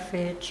taken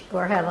refuge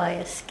or have I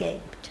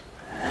escaped?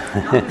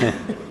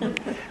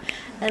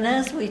 And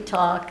as we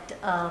talked,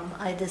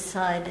 I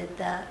decided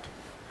that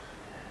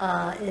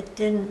it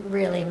didn't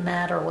really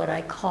matter what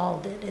I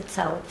called it, it's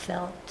how it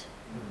felt.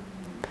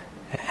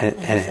 And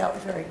it felt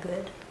very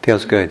good.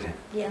 Feels good.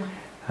 Yeah.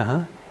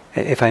 Uh-huh.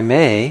 If I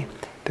may,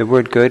 the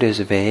word good is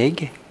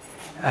vague.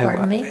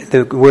 Pardon me?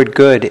 The word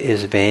good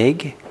is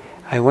vague.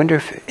 I wonder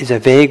if is a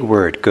vague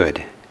word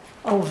good.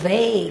 Oh,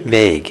 vague.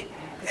 Vague.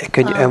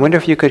 I wonder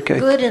if you could.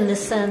 Good in the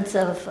sense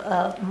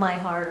of my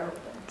heart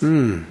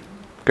opens.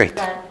 Great.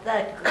 That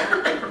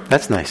good.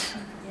 That's nice.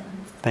 Yeah.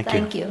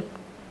 Thank you.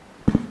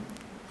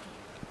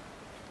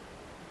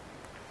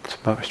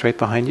 It's straight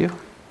behind you.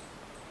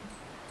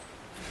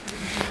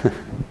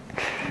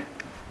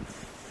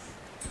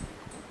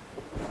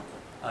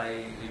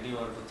 I really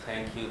want to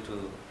thank you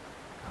to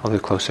Hold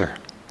it closer.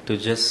 To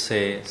just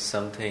say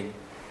something.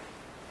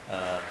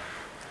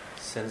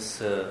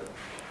 Since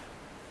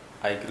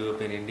I grew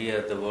up in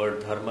India, the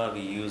word dharma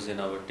we use in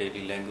our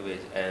daily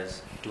language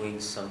as doing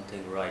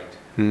something right.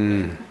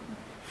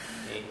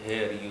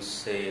 Here you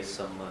say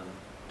someone,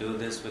 do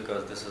this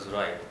because this is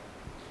right.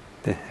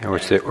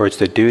 Or it's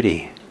the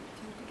duty.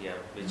 Yeah,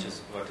 which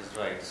is what is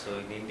right. So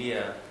in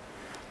India,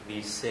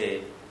 we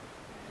say,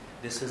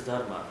 this is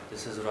dharma,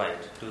 this is right,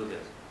 do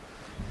this.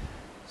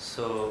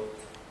 So,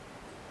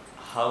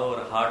 how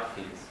our heart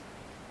feels,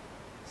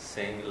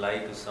 saying lie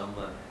to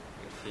someone,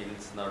 it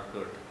feels not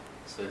good.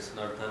 So it's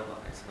not dharma,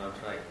 it's not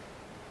right.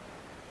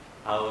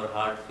 How our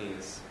heart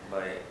feels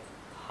by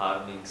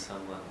harming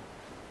someone,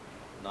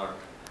 not.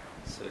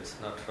 So it's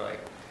not right.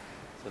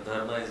 So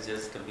dharma is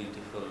just a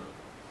beautiful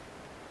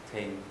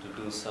thing to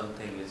do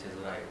something which is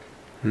right.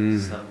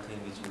 Something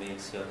which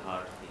makes your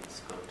heart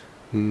feels good.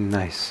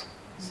 Nice.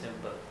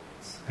 Simple.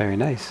 Very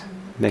nice.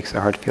 Makes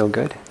the heart feel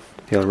good.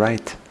 feel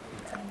right.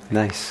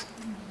 Nice.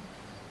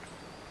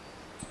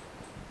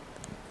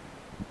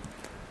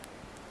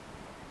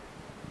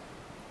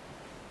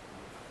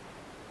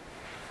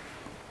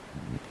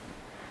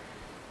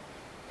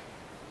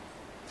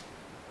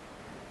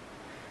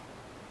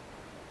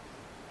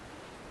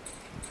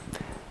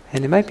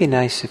 And it might be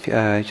nice if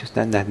I just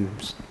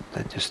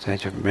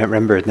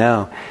remember it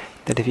now,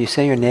 that if you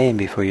say your name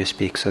before you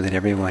speak, so that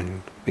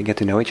we get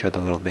to know each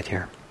other a little bit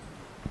here.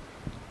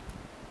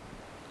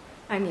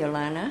 I'm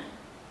Yolana.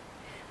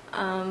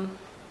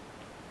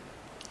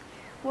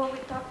 Well, we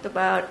talked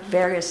about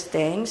various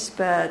things,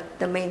 but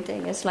the main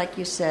thing is, like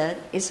you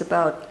said, is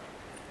about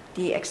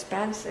the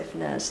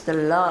expansiveness, the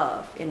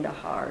love in the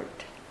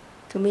heart.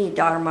 To me,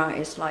 Dharma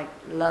is like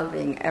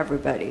loving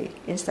everybody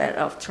instead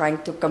of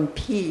trying to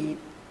compete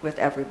with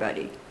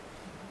everybody.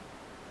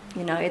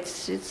 You know,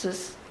 it's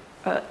just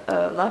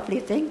a lovely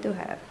thing to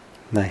have.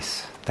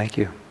 Nice. Thank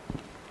you.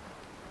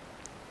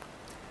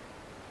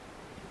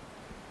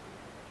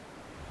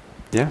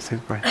 Yes,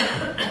 right.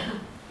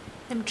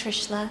 I'm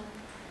Trishla.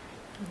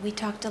 We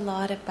talked a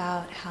lot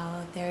about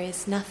how there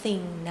is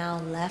nothing now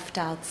left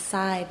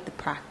outside the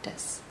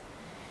practice.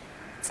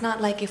 It's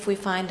not like if we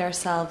find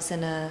ourselves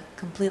in a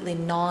completely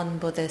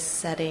non-Buddhist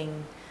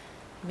setting,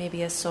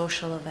 maybe a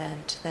social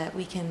event, that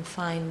we can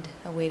find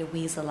a way to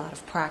weasel out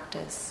of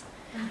practice.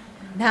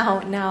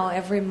 Now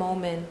every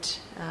moment,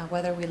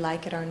 whether we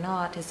like it or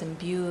not, is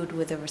imbued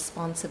with a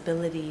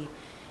responsibility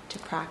to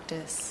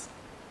practice.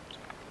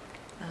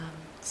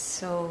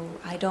 So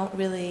I don't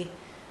really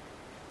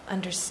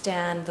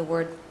understand the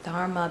word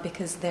Dharma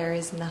because there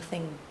is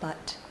nothing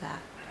but that.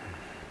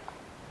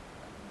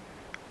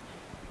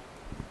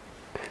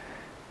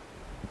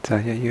 So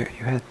you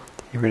were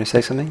going to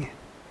say something?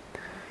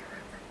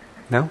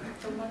 No?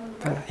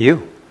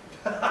 You.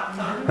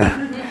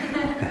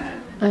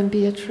 I'm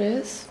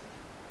Beatrice,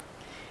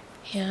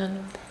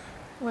 and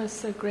it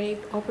was a great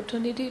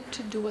opportunity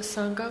to do a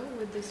sangha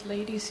with these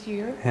ladies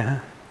here. Yeah.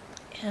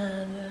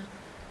 And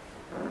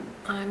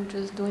I'm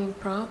just doing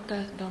prompt.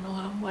 I don't know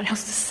what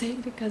else to say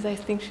because I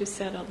think she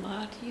said a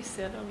lot. You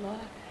said a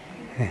lot.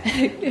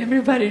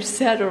 Everybody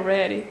said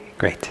already.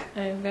 Great.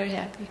 I'm very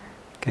happy.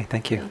 Okay,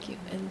 thank you. Thank you,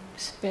 and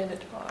spend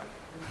it hard.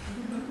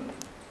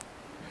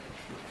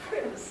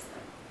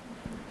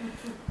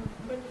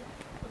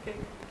 Okay.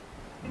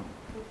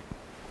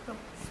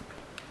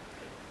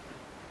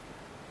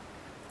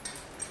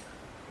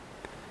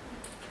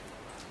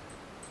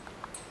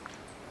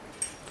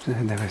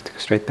 And then we have to go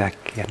straight back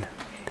again.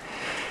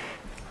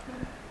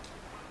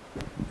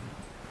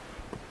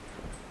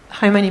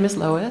 Hi, my name is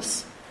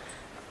Lois,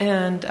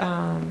 and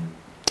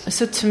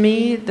so to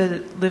me,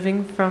 the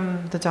living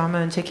from the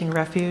Dhamma and taking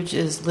refuge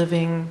is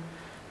living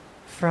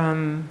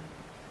from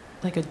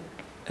like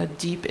a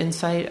deep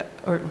insight,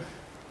 or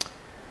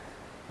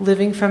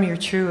living from your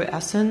true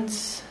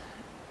essence,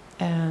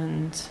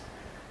 and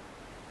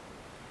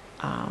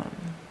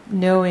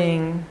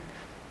knowing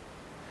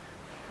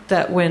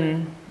that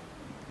when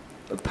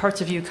parts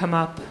of you come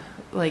up,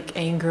 like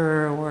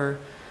anger or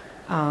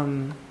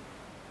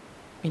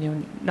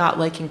not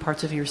liking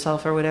parts of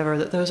yourself or whatever,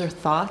 that those are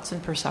thoughts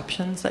and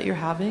perceptions that you're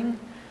having,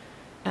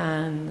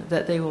 and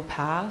that they will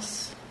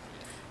pass,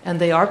 and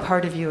they are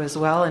part of you as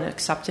well, and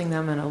accepting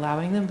them and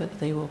allowing them, but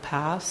they will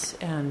pass,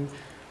 and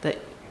that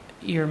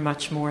you're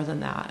much more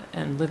than that,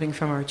 and living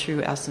from our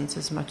true essence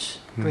is much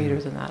greater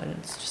than that, and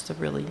it's just a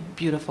really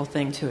beautiful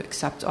thing to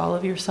accept all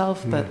of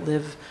yourself, but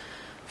live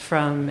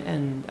from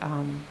and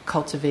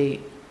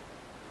cultivate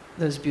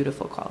those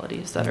beautiful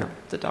qualities that are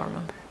the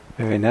Dharma.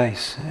 Very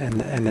nice.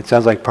 And it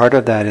sounds like part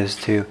of that is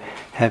to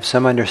have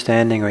some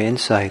understanding or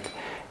insight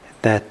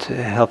that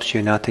helps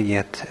you not to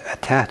get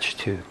attached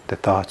to the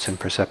thoughts and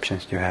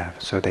perceptions you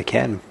have, so they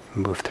can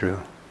move through.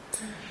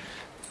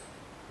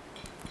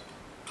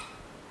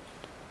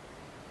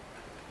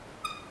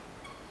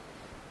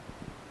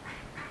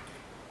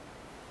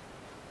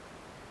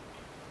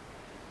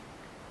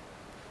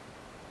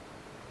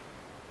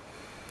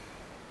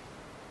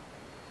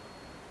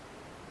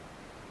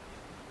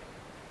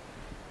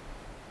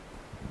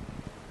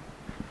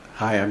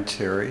 Hi, I'm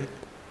Terry.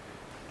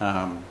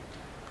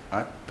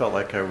 I felt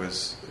like I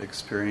was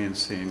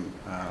experiencing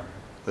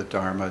the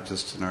Dharma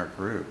just in our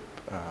group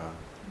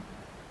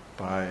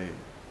by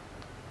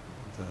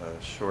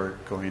the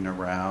short going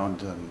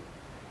around, and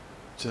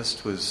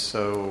just was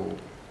so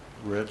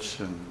rich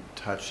and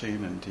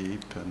touching and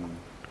deep and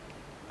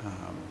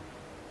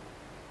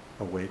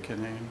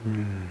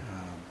awakening,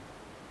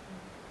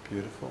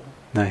 beautiful.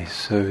 Nice.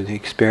 So the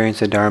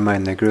experience of Dharma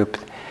in the group.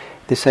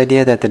 This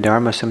idea that the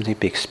Dharma is something to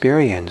be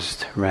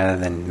experienced rather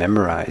than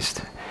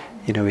memorized.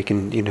 We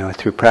can,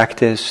 through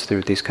practice,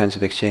 through these kinds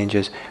of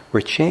exchanges,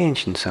 we're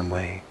changed in some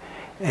way.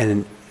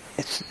 And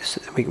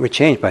we're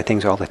changed by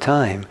things all the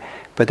time,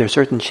 but there are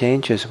certain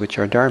changes which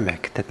are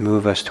dharmic, that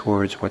move us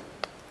towards what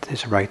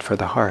is right for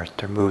the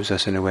heart, or moves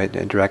us in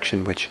a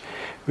direction which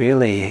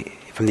really,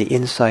 from the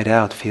inside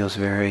out, feels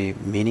very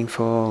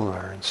meaningful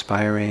or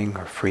inspiring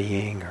or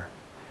freeing or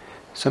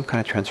some kind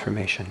of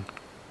transformation.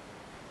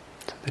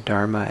 The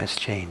Dharma as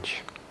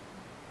change.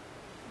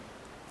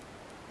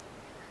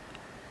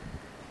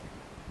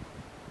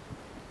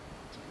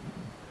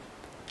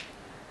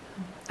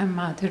 I'm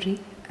Madhuri,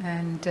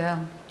 and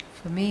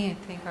for me, I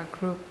think our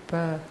group,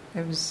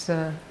 it was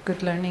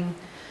good learning,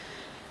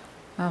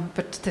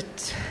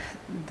 but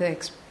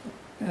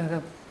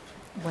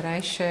what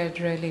I shared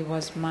really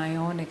was my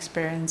own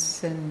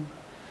experience in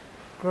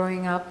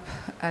growing up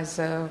as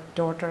a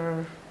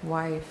daughter,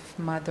 wife,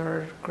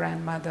 mother,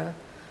 grandmother,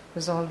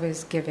 was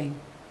always giving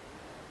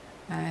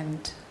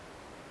and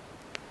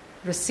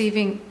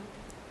receiving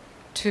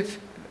to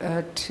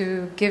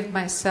give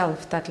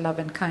myself that love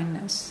and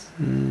kindness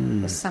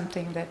was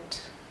something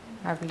that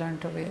I've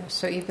learned over here.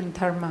 So even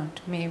dharma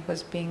to me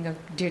was being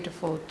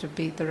dutiful to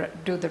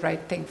do the right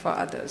thing for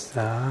others.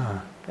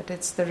 But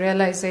it's the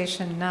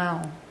realization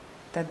now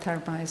that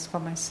dharma is for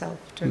myself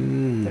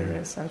too. There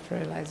is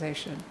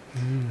self-realization.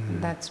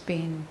 And that's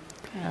been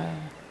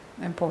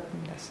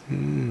important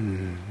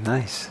lesson.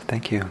 Nice,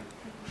 thank you.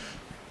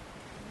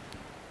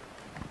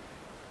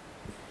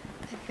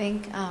 I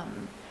think I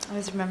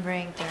was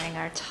remembering during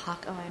our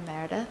talk,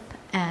 Meredith,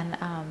 and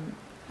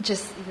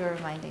just you were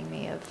reminding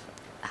me of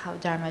how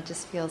Dharma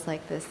just feels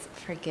like this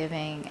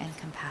forgiving and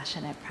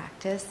compassionate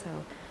practice.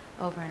 So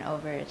over and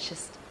over, it's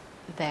just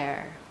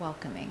there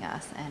welcoming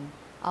us and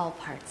all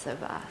parts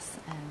of us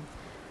and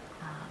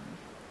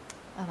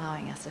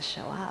allowing us to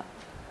show up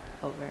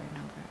over and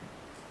over.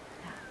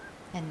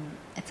 Yeah. And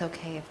it's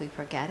okay if we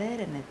forget it,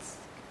 and we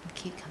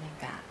keep coming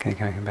back. Okay,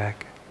 coming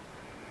back.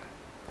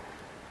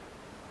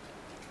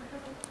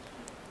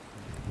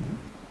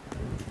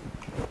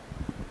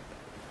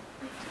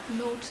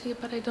 Notes here,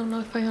 but I don't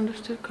know if I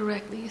understood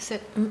correctly. You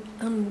said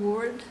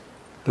onward.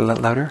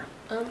 Louder.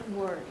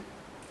 Onward.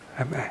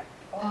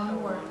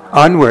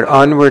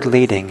 Onward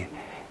leading.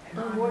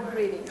 Onward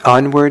reading.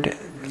 Onward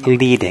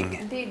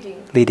leading.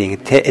 Leading.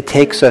 It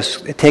takes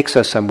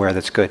us somewhere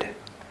that's good. Okay.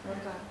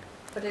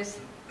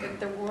 But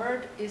the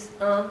word is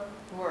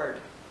word.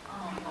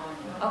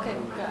 Okay,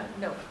 good.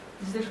 No.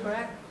 Is this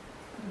correct?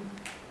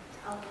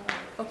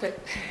 Okay.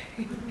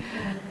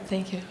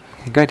 Thank you.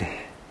 Good.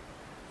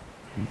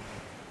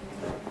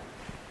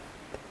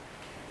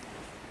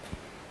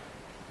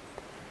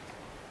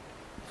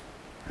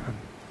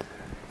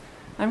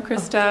 I'm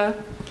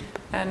Krista,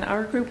 and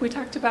our group, we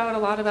talked a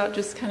lot about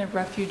just kind of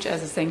refuge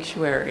as a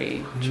sanctuary,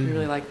 which we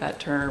really like that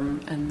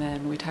term, and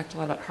then we talked a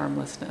lot about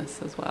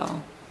harmlessness as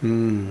well.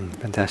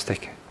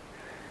 Fantastic.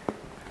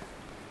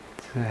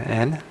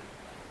 Anne?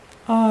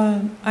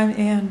 I'm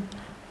Anne.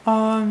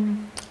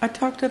 I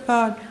talked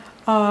about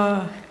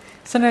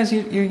sometimes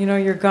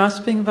you're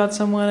gossiping about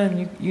someone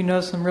and you know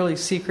some really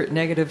secret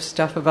negative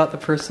stuff about the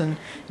person,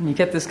 and you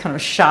get this kind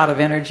of shot of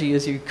energy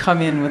as you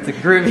come in with the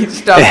groovy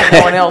stuff that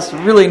no one else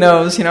really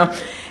knows, And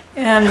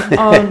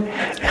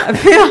I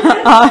feel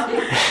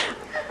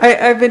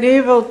I've been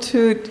able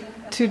to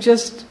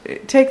just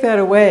take that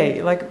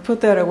away, like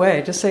put that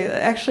away, just say,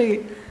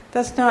 actually,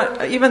 that's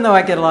not, even though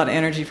I get a lot of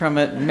energy from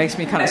it, it makes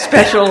me kind of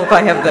special if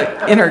I have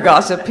the inner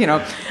gossip,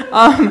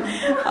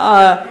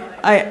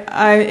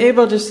 I'm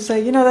able just to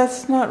say,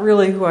 that's not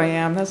really who I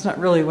am. That's not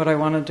really what I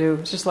want to do.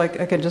 It's just like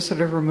I can just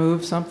sort of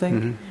remove something.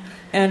 Mm-hmm.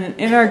 And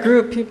in our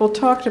group, people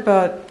talked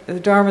about the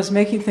Dharma's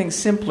making things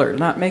simpler,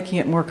 not making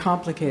it more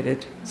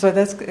complicated. So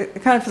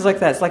it kind of feels like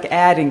that. It's like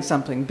adding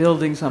something,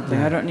 building something.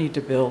 I don't need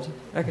to build.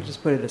 I can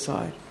just put it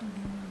aside.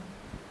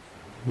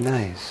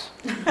 Nice.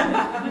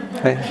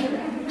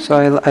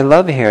 So I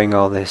love hearing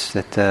all this,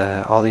 that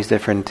all these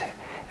different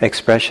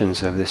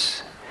expressions of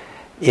this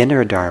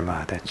inner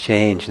Dharma, the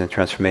change and the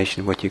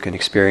transformation, what you can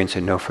experience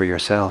and know for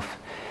yourself.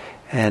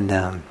 And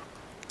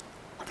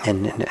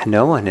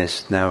no one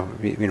is now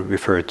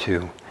referred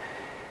to,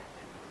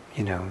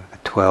 the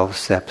 12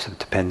 steps of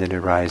dependent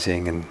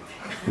arising, and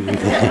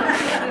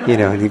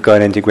you've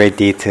gone into great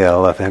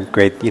detail of a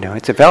great,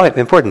 it's a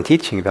important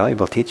teaching,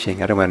 valuable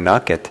teaching. I don't want to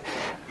knock it,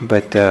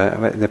 but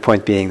the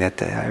point being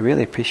that I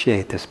really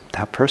appreciate this,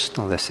 how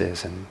personal this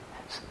is, and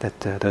that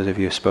those of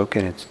you who've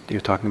spoken,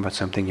 you're talking about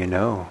something you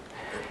know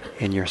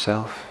in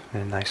yourself in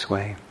a nice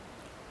way.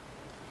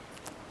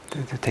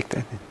 To take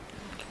that.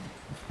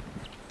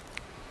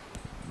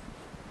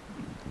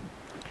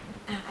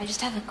 I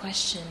just have a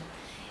question.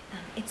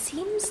 It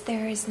seems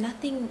there is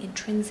nothing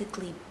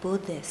intrinsically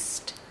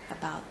Buddhist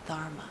about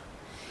Dharma.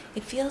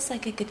 It feels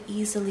like it could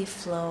easily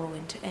flow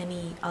into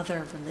any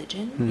other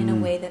religion in a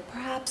way that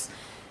perhaps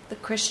the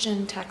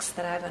Christian texts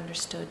that I've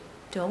understood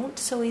don't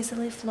so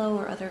easily flow,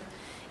 or other.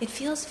 It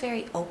feels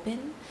very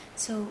open.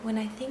 So when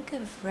I think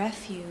of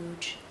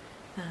refuge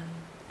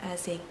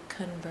as a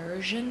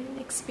conversion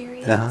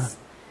experience,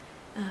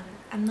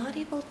 I'm not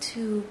able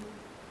to.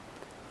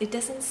 It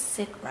doesn't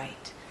sit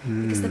right.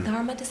 Because the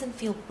Dharma doesn't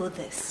feel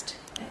Buddhist.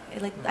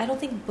 I don't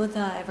think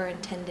Buddha ever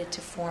intended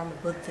to form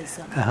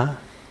Buddhism.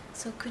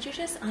 So could you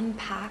just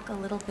unpack a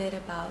little bit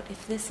about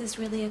if this is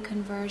really a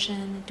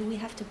conversion? Do we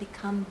have to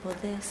become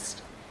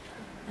Buddhist?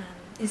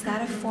 Is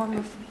that a form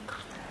of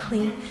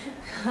clean?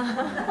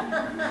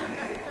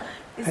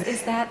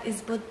 Is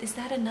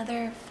that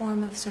another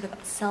form of sort of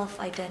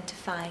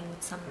self-identifying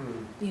with some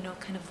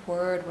kind of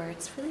word where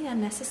it's really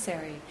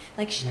unnecessary?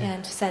 Like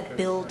Anne said,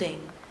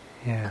 building.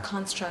 Yeah. A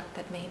construct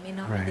that may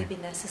not really be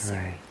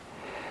necessary. Right.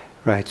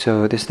 Right.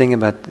 So this thing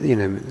about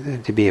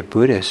to be a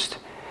Buddhist.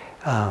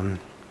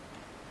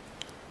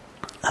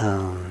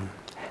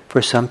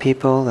 For some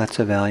people, that's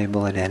a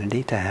valuable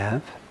identity to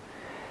have,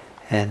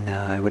 and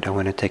I don't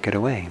want to take it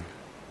away.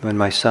 When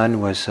my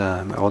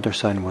older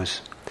son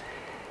was,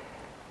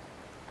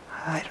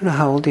 I don't know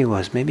how old he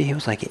was. Maybe he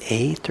was like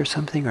 8 or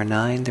something, or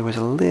 9. There was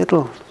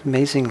a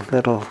amazing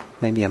little,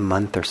 maybe a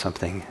month or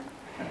something,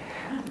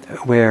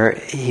 where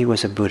he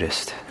was a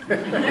Buddhist.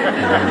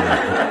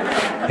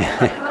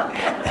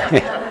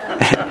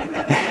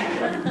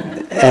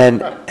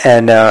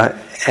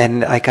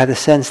 And I got a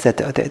sense that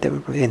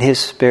in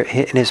his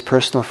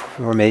personal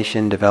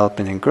formation,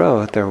 development, and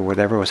growth, or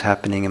whatever was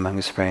happening among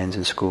his friends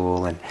in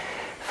school, and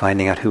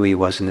finding out who he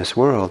was in this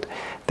world,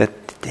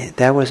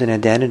 that was an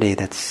identity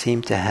that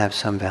seemed to have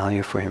some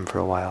value for him for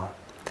a while.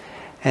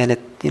 And I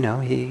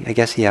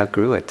guess he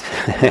outgrew it.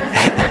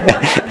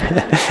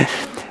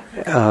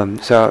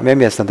 So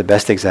maybe that's not the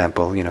best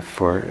example,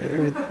 for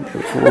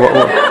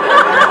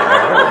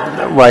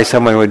why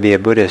someone would be a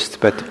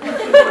Buddhist, but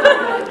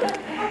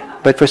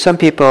for some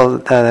people,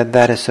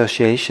 that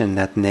association,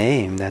 that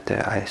name, that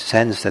I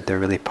sense that they're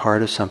really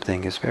part of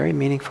something is very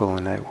meaningful,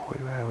 and I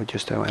would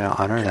just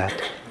honor that.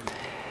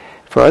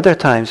 For other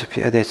times,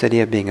 this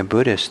idea of being a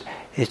Buddhist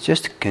is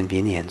just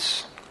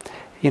convenience.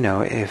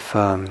 If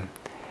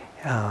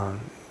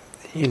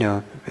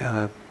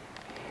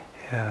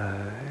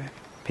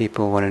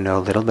people want to know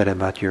a little bit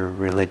about your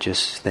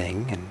religious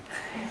thing,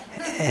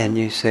 and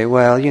you say,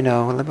 well,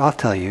 I'll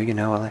tell you,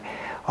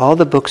 all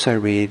the books I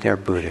read are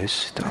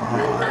Buddhist.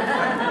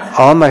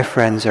 All my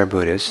friends are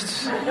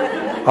Buddhists.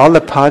 All the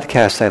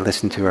podcasts I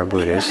listen to are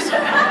Buddhist.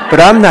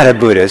 But I'm not a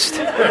Buddhist.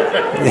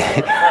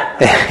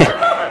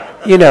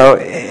 You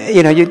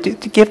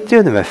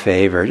do them a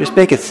favor.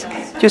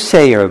 Just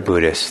say you're a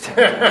Buddhist.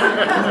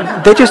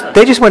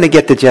 They just want to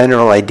get the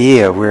general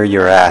idea of where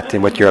you're at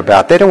and what you're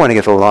about. They don't want to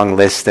get a long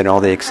list and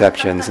all the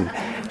exceptions. And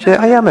say,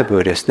 I am a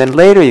Buddhist. Then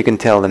later you can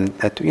tell them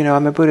that,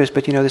 I'm a Buddhist,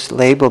 but this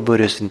label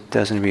Buddhist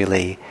doesn't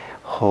really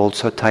hold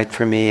so tight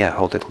for me. I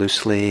hold it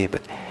loosely,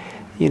 but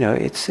you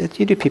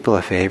do people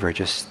a favor.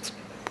 Just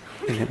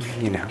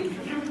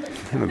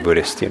I'm a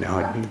Buddhist. You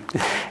don't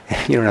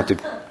have to.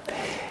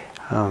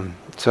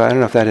 So I don't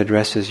know if that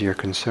addresses your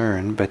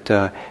concern, but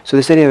so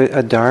this idea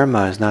of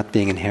Dharma is not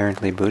being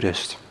inherently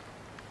Buddhist.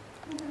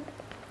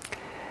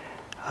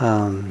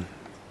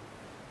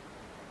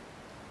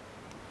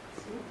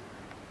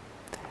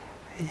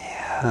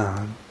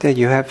 Did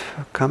you have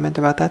a comment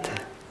about that?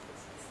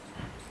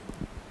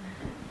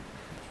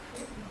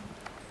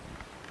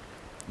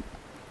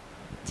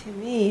 To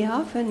me,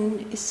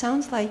 often it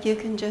sounds like you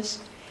can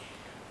just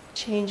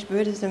change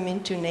Buddhism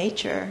into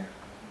nature.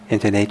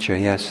 Into nature,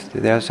 yes.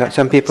 There are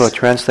some people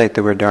translate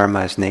the word Dharma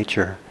as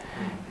nature,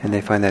 and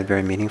they find that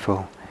very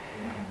meaningful.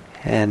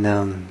 And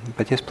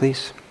but yes,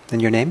 please.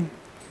 And your name?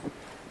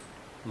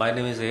 My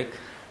name is Ek.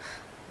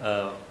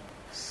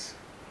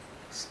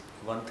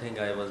 One thing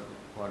I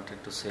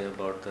wanted to say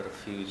about the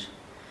refuge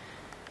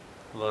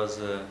was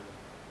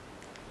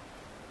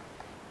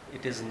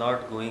it is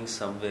not going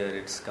somewhere,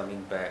 it's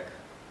coming back.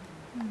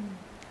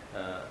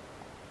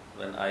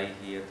 When I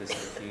hear this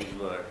refuge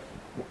word,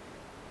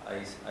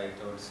 I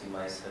don't see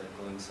myself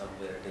going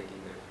somewhere,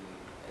 taking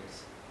refuge.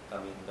 It's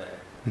coming back.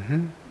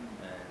 Mm-hmm.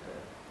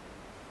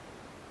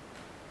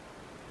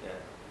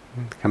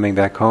 And coming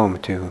back home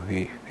to,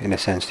 in a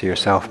sense, to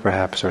yourself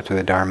perhaps, or to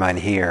the Dharma in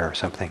here or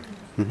something.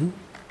 Mm-hmm.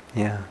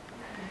 Yeah.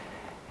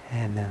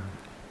 And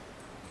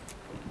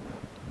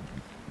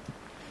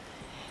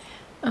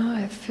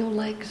I feel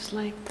like it's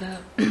like the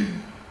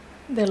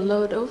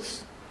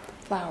lotus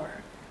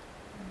flower,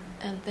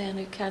 and then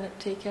you kind of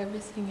take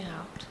everything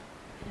out,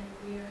 and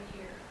we are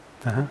here.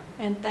 Uh-huh.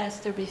 And that's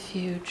the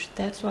refuge.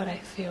 That's what I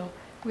feel.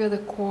 We're the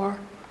core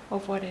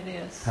of what it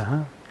is.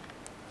 Uh-huh.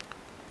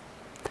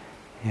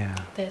 Yeah.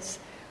 There's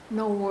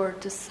no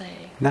word to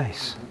say.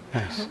 Nice.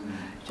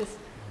 Just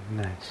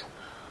nice.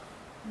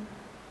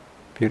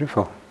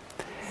 Beautiful.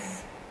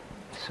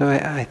 So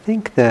I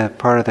think the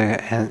part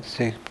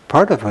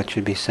of what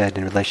should be said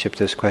in relationship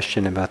to this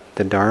question about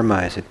the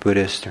Dharma, is it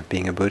Buddhist or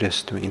being a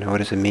Buddhist? What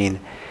does it mean?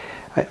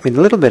 A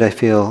little bit I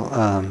feel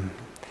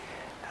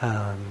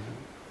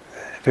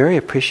very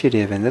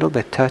appreciative and a little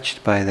bit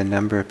touched by the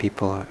number of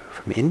people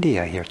from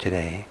India here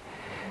today.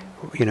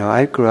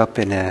 I grew up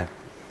in a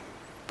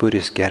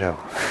Buddhist ghetto.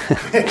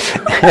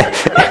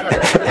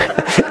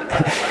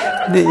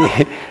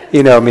 A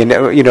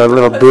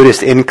little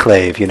Buddhist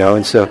enclave,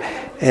 and so,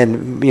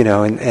 and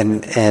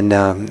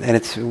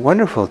it's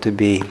wonderful to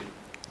be,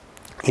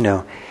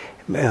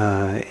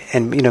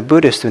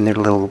 Buddhists in their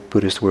little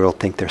Buddhist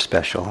world think they're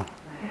special.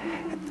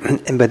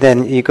 But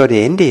then you go to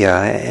India,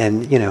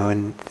 and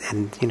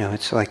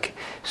it's like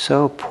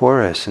so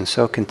porous and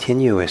so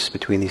continuous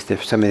between these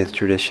some of the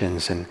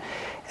traditions, and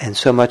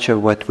so much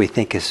of what we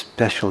think is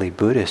specially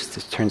Buddhist,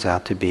 it turns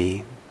out to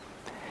be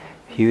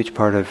a huge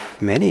part of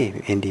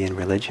many Indian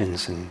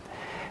religions, and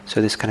so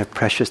this kind of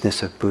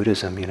preciousness of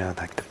Buddhism,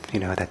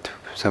 that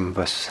some of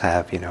us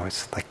have,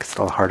 it's like it's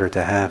a little harder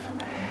to have.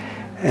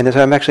 And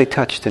so I'm actually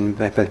touched, and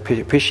I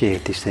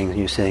appreciate these things.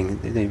 You're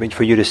saying,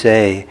 for you to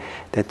say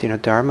that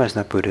Dharma is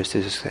not Buddhist,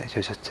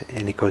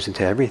 and it goes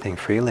into everything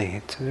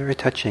freely. It's very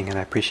touching, and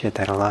I appreciate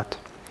that a lot.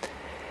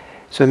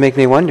 So it makes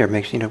me wonder.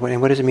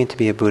 What does it mean to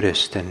be a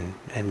Buddhist? And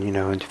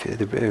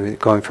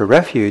going for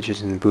refuge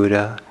is in the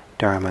Buddha,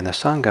 Dharma, and the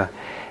Sangha.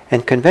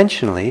 And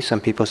conventionally,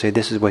 some people say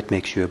this is what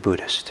makes you a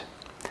Buddhist.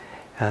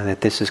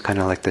 That this is kind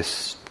of like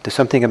this. There's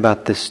something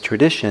about this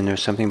tradition, or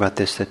something about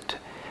this that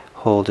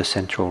hold a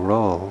central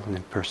role in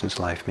a person's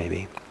life,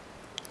 maybe.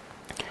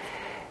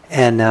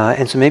 And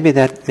so maybe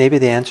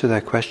the answer to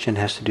that question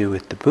has to do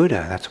with the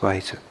Buddha. That's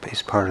why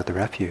he's part of the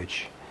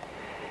refuge.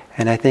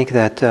 And I think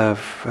that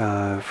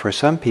for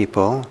some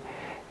people,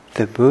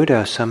 the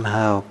Buddha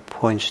somehow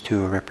points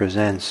to or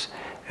represents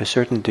a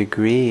certain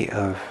degree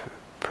of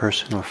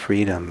personal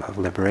freedom, of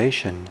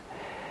liberation,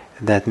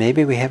 that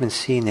maybe we haven't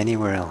seen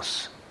anywhere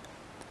else,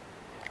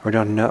 or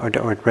don't know,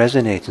 or it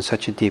resonates in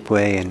such a deep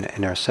way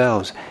in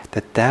ourselves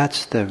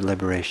that's the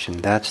liberation,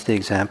 that's the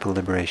example of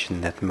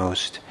liberation that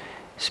most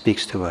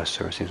speaks to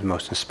us or seems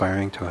most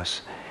inspiring to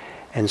us.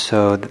 And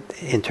so,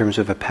 in terms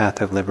of a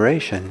path of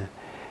liberation,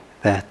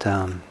 that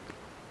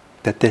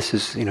this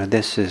is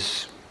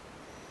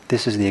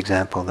the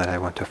example that I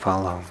want to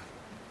follow.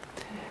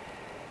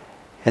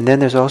 And then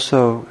there's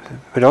also,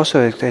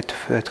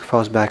 it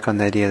falls back on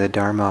the idea that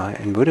Dharma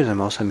in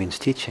Buddhism also means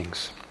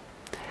teachings.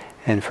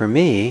 And for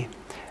me,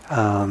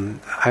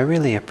 I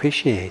really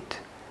appreciate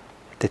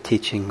the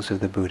teachings of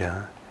the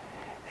Buddha,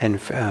 and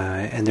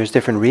there's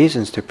different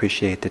reasons to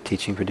appreciate the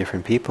teaching for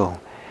different people,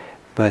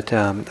 but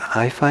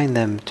I find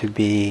them to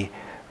be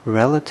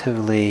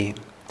relatively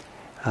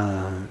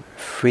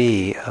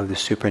free of the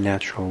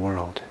supernatural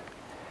world,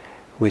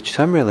 which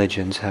some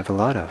religions have a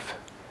lot of.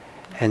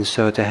 And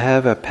so to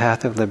have a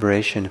path of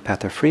liberation, a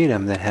path of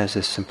freedom that has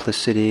this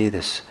simplicity,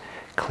 this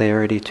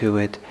clarity to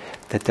it,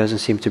 that doesn't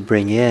seem to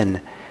bring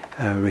in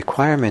a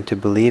requirement to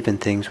believe in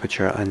things which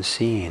are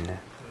unseen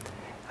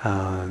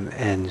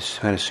and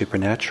kind of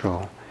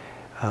supernatural.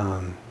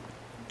 To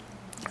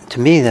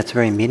me, that's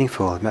very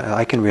meaningful.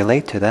 I can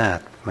relate to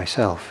that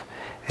myself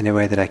in a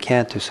way that I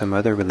can't to some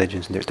other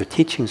religions. There's the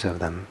teachings of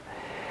them.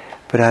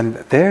 But I'm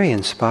very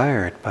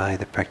inspired by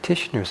the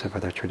practitioners of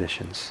other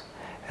traditions.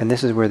 And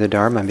this is where the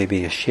Dharma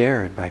maybe is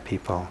shared by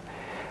people.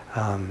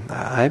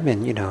 I've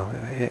been,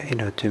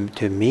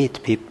 to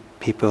meet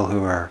people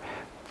who are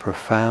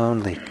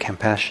profoundly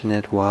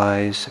compassionate,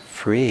 wise,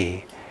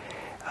 free,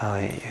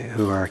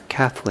 who are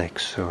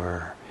Catholics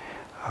or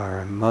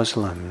are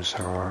Muslims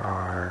or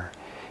are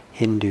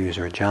Hindus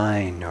or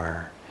Jain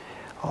or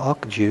all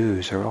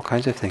Jews or all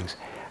kinds of things.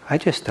 I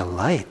just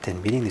delight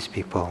in meeting these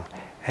people.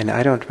 And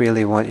I don't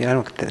really want,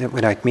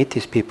 when I meet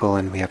these people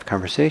and we have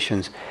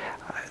conversations,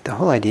 the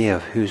whole idea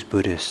of who's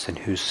Buddhist and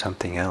who's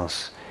something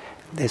else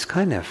is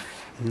kind of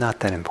not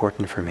that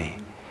important for me.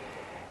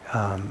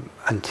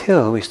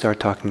 Until we start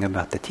talking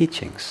about the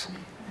teachings.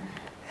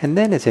 And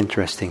then it's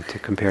interesting to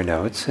compare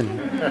notes,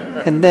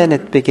 and then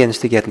it begins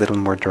to get a little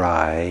more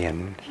dry,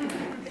 and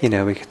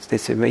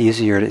it's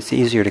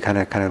easier to kind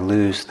of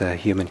lose the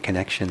human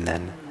connection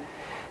then.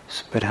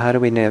 But how do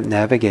we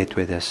navigate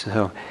with this?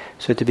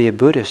 So to be a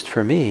Buddhist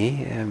for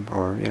me,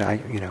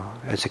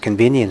 as a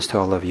convenience to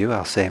all of you,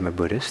 I'll say I'm a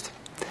Buddhist.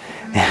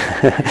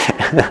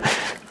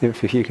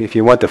 If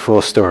you want the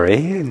full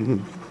story,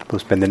 we'll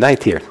spend the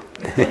night here.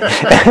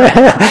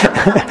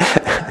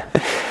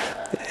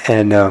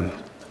 And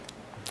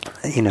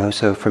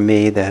so for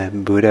me, the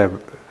Buddha,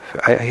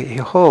 he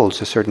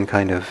holds a certain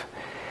kind of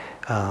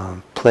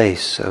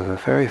place of a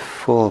very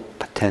full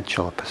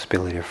potential,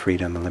 possibility of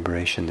freedom and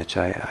liberation, which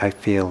I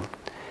feel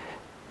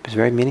is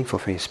very meaningful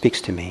for me. It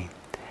speaks to me,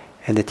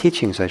 and the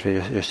teachings I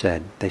just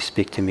said, they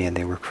speak to me and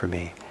they work for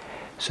me.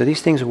 So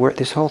these things work.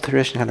 This whole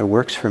tradition kind of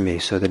works for me.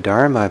 So the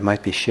Dharma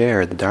might be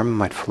shared, the Dharma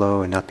might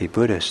flow and not be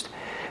Buddhist,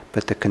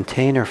 but the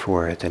container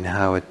for it and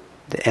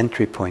the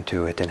entry point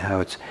to it and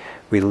how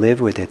we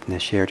live with it in a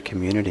shared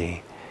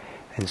community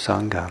and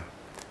Sangha.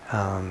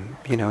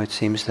 It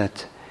seems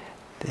that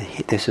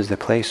this is the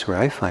place where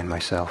I find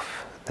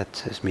myself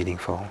that is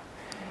meaningful.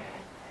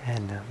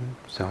 And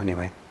so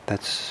anyway,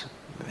 that's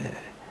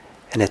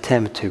an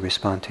attempt to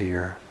respond to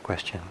your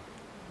question.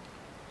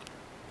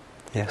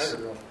 Yes?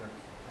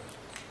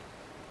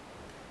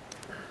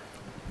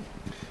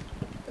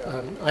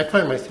 I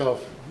find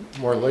myself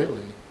more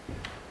lately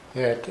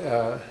that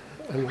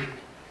I'm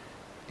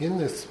in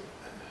this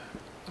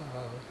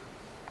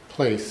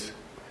place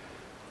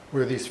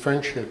where these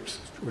friendships,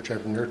 which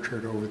I've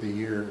nurtured over the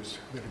years,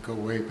 that go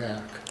way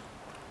back,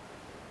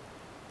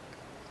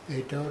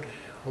 they don't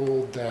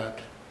hold that,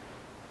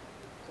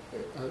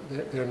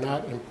 they're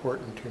not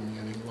important to me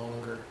any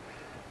longer.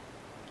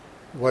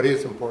 What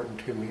is important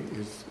to me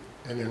is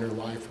an inner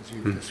life, as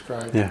you've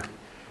described it.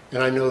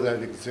 And I know that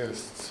it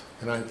exists.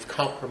 And I've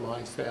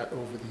compromised that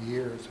over the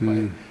years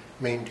by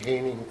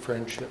maintaining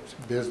friendships,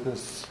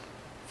 business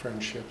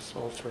friendships,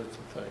 all sorts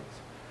of things.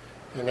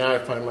 And now I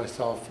find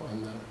myself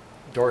on the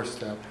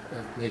doorstep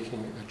of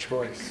making a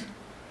choice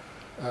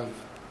of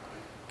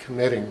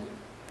committing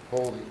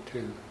wholly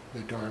to the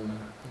Dharma,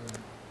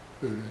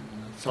 Buddha, and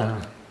the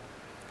Sangha.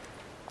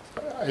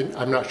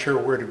 I'm not sure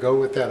where to go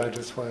with that. I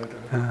just wanted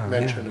to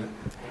mention it.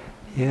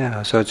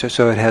 Yeah, so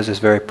it has this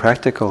very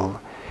practical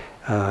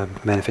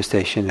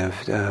manifestation of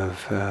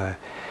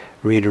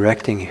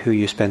redirecting who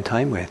you spend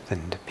time with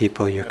and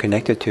people you're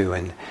connected to,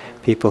 and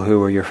people who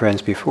were your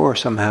friends before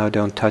somehow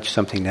don't touch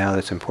something now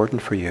that's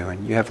important for you,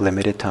 and you have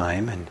limited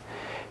time, and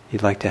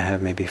you'd like to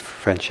have maybe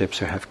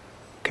friendships or have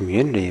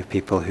community of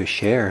people who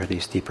share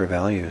these deeper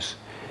values,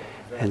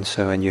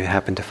 and you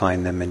happen to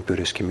find them in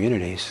Buddhist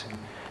communities,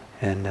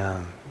 and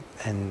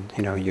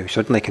you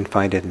certainly can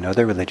find it in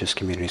other religious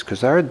communities,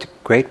 because there are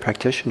great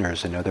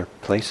practitioners in other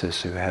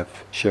places who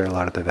share a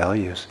lot of the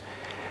values.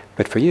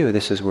 But for you,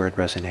 this is where it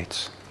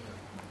resonates.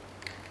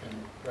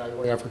 And by the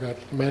way, I forgot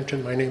to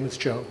mention, my name is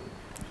Joe.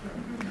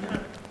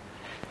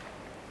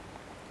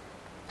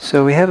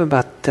 So we have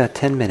about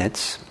 10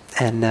 minutes,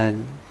 and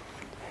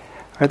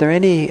are there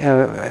any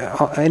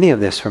of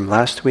this from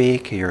last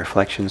week, your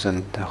reflections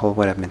on the whole,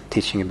 what I've been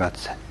teaching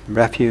about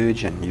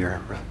refuge and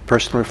your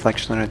personal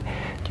reflection on it?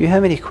 Do you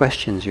have any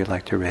questions you'd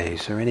like to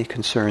raise, or any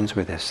concerns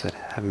with this that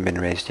haven't been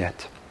raised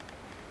yet?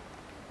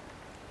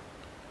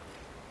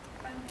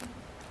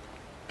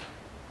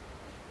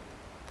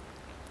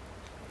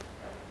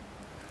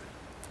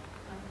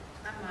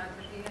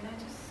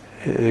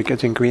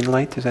 Getting green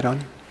light, is that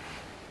on?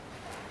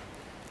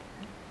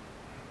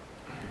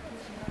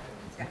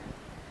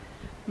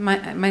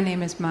 My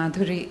name is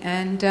Madhuri,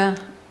 and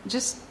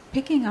just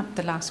picking up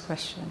the last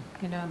question,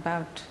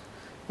 about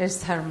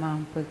is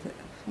Dharma,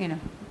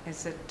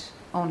 is it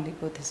only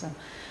Buddhism?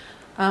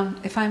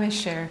 If I may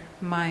share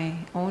my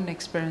own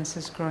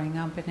experiences growing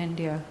up in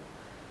India,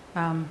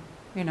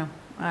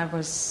 I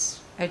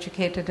was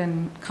educated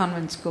in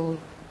convent school,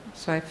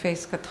 so I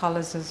faced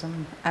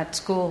Catholicism at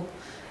school,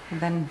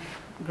 and then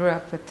grew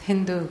up with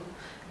Hindu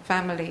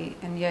family,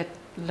 and yet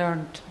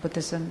learned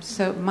Buddhism.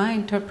 So my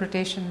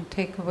interpretation,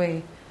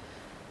 takeaway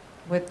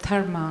with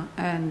Dharma,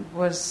 and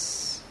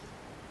was,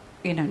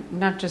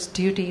 not just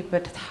duty,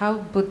 but how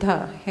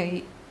Buddha,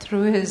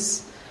 through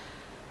his,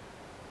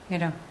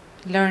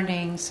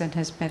 learnings and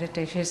his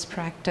meditation, his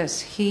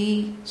practice,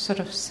 he sort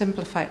of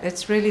simplified.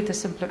 It's really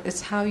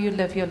it's how you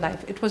live your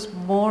life. It was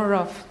more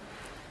of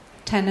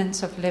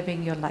tenets of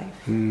living your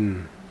life.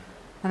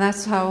 And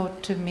that's how,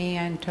 to me,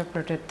 I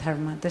interpreted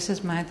Dharma. This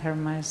is my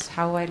Dharma, is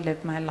how I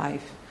live my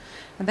life.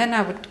 And then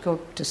I would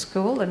go to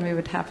school, and we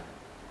would have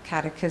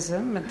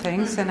catechism and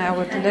things, and I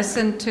would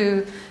listen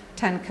to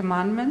 10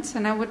 Commandments,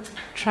 and I would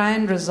try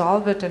and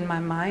resolve it in my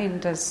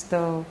mind as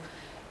though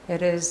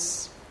it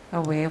is a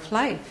way of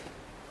life.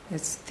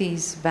 It's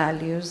these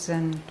values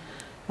and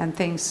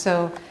things.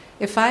 So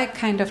if I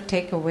kind of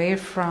take away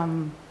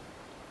from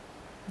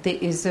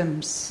the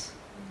isms,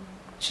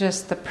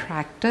 just the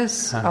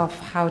practice of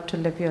how to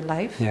live your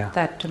life,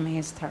 that to me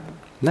is Dharma.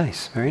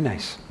 Nice, very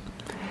nice.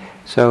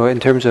 So in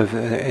terms of,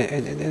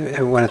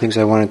 one of the things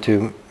I wanted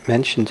to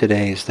mention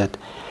today is that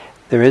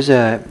there is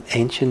an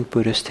ancient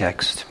Buddhist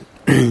text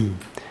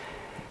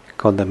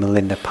called the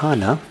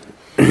Milindapana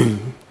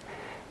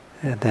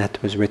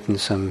that was written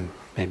some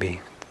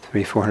maybe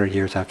 300-400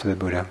 years after the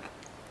Buddha.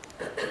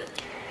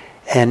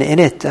 And in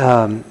it,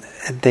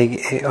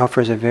 it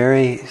offers a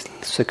very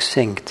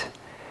succinct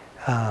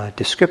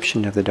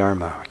description of the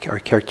Dharma, or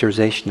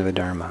characterization of the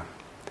Dharma.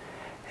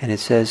 And it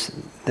says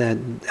that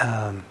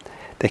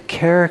the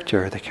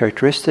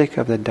characteristic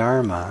of the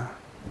Dharma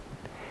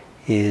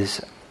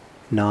is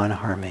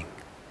non-harming.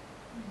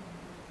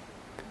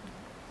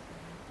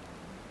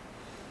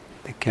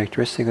 The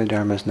characteristic of the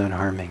Dharma is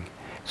non-harming.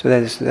 So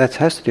that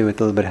has to do with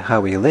a little bit of how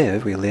we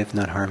live. We live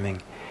not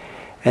harming.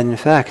 And in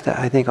fact,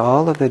 I think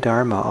all of the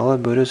Dharma, all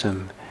of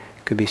Buddhism,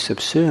 could be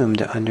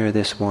subsumed under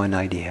this one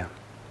idea.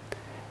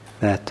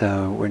 That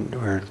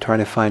we're trying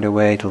to find a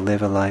way to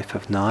live a life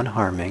of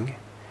non-harming.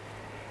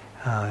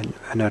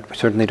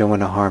 Certainly don't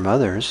want to harm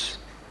others,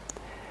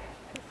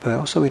 but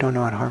also we don't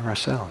want to harm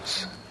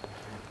ourselves.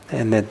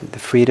 And that the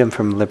freedom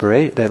from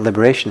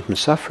liberation from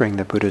suffering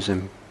that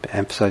Buddhism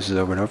emphasizes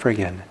over and over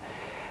again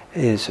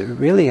is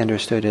really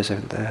understood as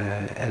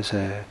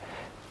a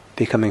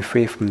becoming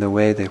free from the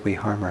way that we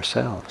harm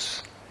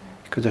ourselves.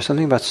 Because there's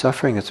something about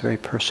suffering that's very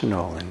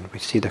personal, and we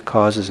see the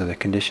causes of the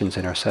conditions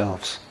in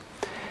ourselves.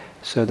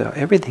 So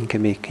everything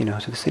can be,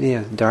 so the idea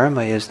of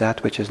Dharma is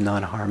that which is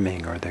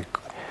non-harming, or the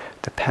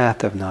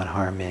path of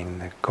non-harming,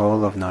 the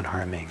goal of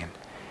non-harming.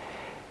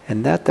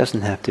 And that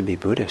doesn't have to be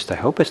Buddhist. I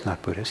hope it's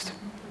not Buddhist.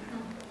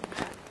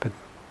 But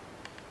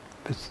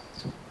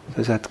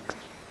does that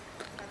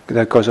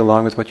goes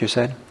along with what you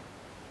said?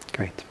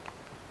 Great.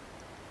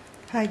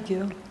 Hi,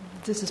 Gil.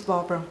 This is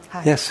Barbara.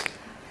 Hi. Yes.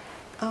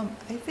 I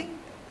think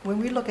when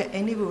we look at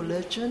any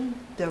religion,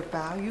 their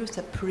values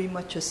are pretty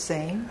much the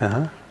same.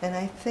 Uh-huh. And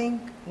I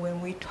think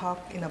when we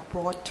talk in a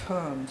broad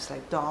terms,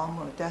 like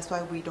Dharma, that's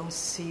why we don't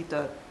see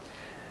the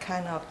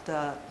kind of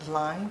the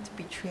line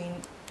between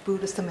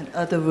Buddhism and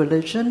other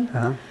religion.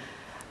 Uh-huh.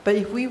 But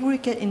if we really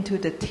get into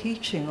the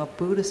teaching of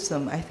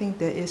Buddhism, I think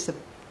there is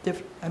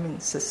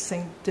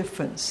succinct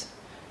difference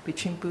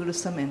between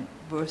Buddhism and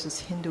versus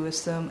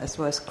Hinduism as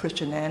well as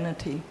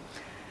Christianity.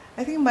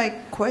 I think my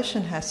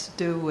question has to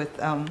do with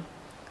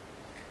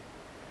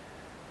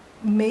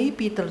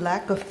maybe the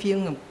lack of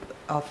feeling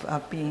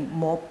of being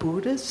more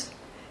Buddhist.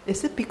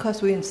 Is it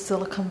because we're in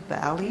Silicon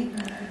Valley?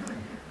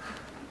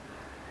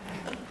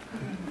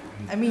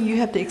 I mean, you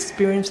have the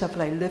experience of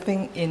like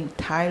living in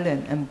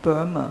Thailand and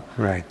Burma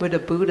with the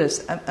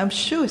Buddhists. I'm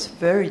sure it's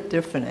very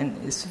different,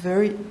 and it's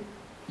very,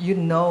 you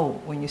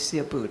know, when you see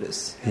a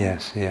Buddhist.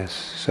 Yes, yes.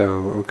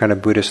 So we're kind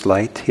of Buddhist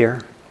light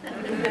here.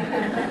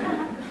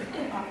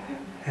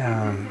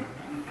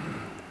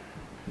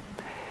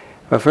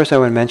 Well, first I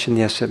want to mention,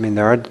 yes, I mean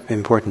there are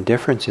important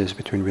differences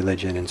between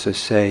religion, and so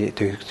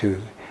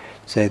to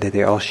say that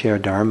they all share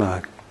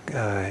Dharma,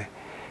 and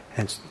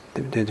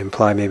to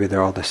imply maybe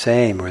they're all the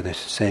same or the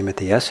same at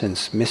the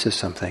essence misses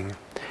something.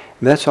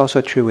 And that's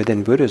also true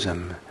within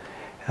Buddhism.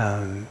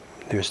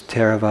 There's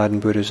Theravadan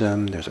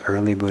Buddhism, there's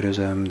early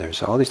Buddhism,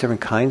 there's all these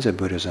different kinds of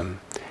Buddhism,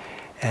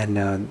 and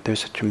there's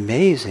such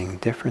amazing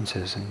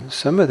differences. And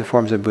some of the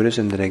forms of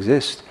Buddhism that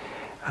exist,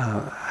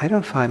 I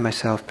don't find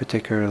myself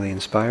particularly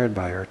inspired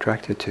by or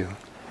attracted to.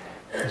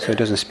 So it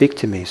doesn't speak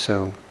to me.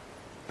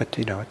 But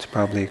it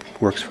probably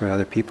works for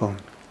other people.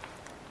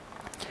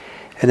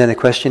 And then the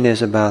question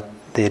is about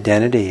the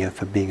identity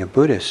of being a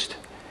Buddhist.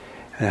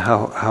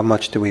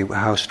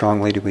 How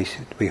strongly do we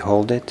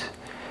hold it?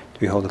 Do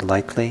we hold it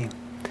lightly?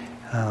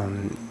 I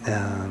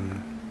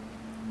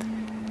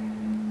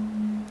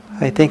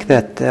think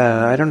that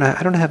I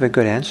don't have a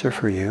good answer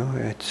for you.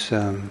 It's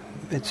a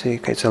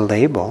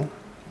label,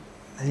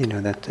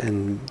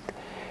 and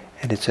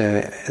it's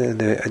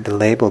the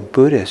label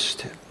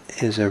Buddhist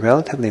is a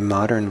relatively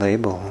modern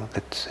label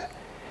that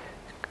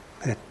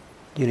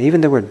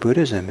even the word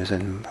Buddhism is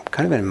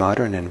kind of a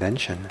modern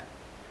invention,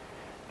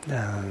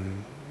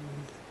 in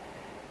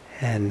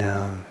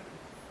the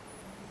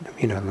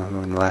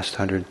last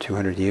 100,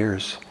 200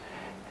 years,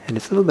 and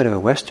it's a little bit of a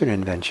Western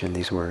invention,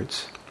 these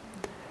words,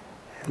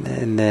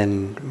 and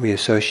then we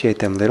associate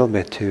them a little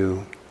bit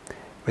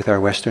with our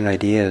Western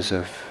ideas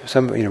of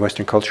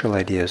Western cultural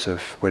ideas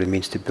of what it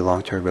means to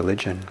belong to a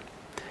religion.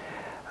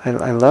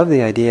 I love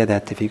the idea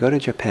that if you go to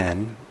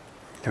Japan,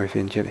 or if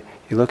you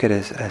look at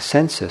a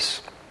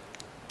census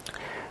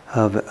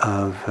of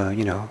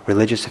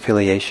religious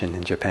affiliation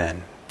in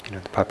Japan, the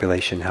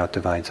population, how it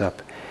divides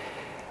up.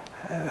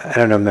 I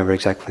don't remember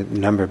exactly the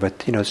number,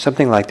 but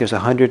something like there's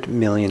 100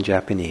 million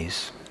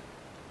Japanese.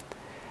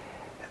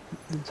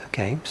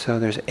 Okay, so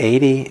there's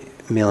 80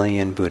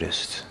 million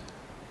Buddhists.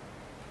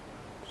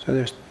 So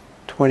there's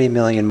 20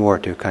 million more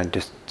to kind of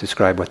just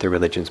describe what their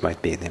religions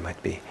might be. They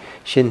might be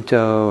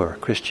Shinto or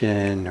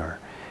Christian or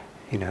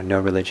no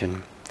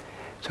religion.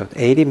 So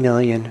 80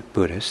 million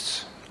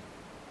Buddhists,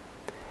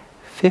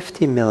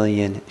 50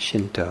 million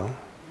Shinto,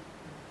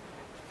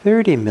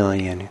 30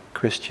 million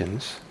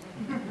Christians,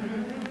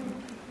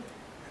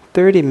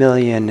 30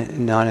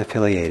 million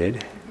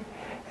non-affiliated,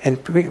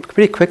 and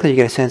pretty quickly you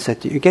get a sense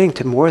that you're getting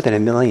to more than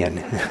 1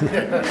 million.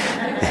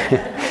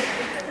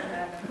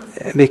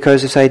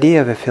 Because this idea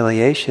of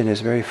affiliation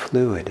is very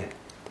fluid,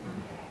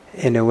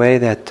 in a way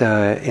that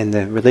in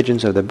the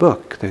religions of the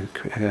book,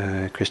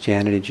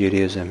 Christianity,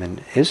 Judaism,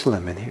 and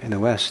Islam in the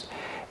West,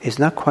 is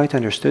not quite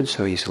understood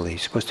so easily. You're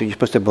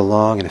supposed to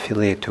belong and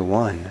affiliate to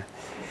one.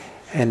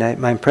 And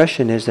my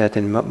impression is that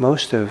in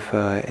most of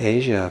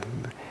Asia,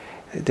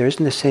 there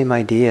isn't the same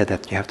idea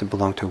that you have to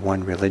belong to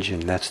one religion,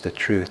 that's the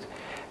truth.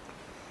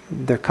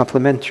 They're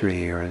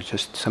complementary, or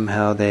just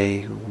somehow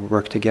they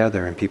work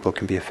together and people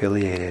can be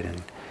affiliated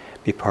and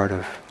be part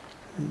of.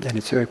 And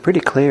it's pretty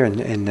clear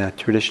in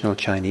traditional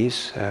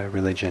Chinese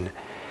religion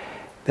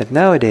that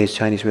nowadays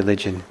Chinese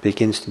religion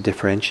begins to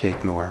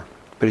differentiate more.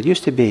 But it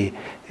used to be,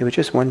 it was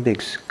just one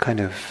big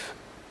kind of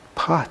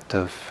pot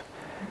of,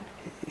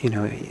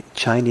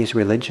 Chinese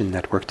religion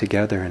that worked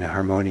together in a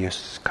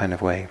harmonious kind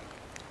of way.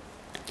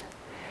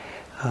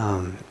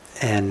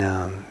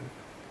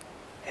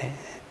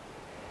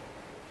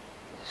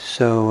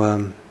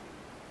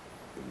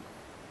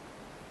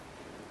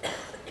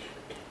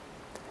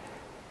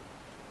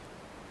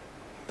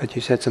 But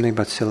you said something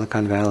about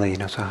Silicon Valley,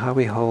 so how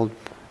we hold...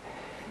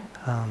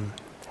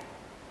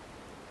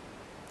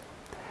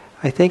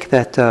 I think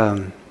that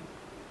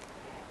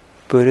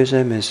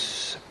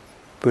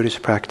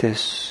Buddhist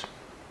practice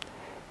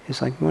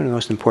is like one of the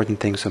most important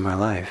things in my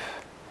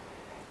life.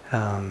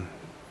 And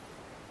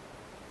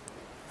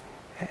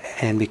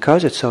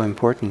because it's so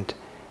important,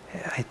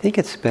 I think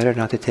it's better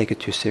not to take it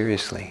too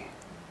seriously.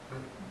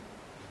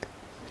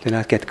 To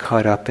not get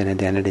caught up in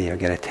identity or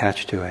get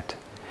attached to it.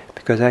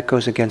 Because that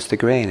goes against the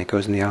grain, it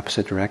goes in the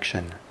opposite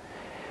direction.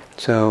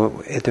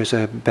 So there's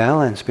a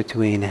balance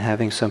between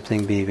having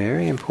something be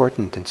very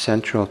important and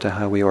central to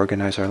how we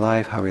organize our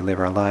life, how we live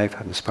our life,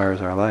 how it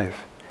inspires our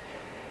life.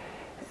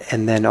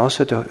 And then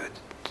also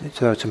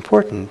so it's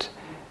important,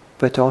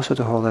 but also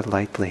to hold it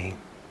lightly.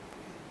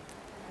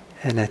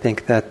 And I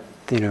think that,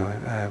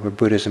 we're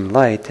Buddhism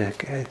light,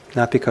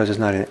 not because it's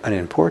not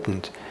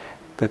unimportant,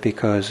 but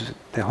because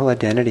the whole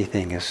identity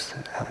thing is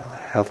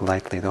held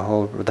lightly, the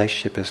whole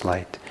relationship is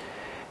light.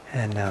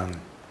 And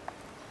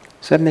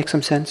does that make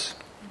some sense?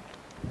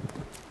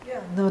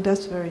 Yeah, no,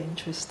 that's very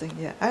interesting.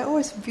 Yeah, I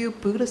always view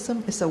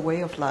Buddhism as a way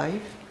of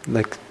life.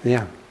 Like,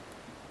 yeah.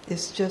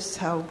 It's just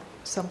how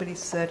somebody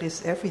said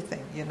it's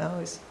everything, you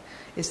know,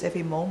 it's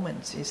every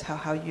moment, it's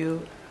how your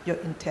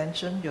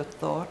intention, your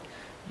thought,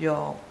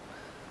 your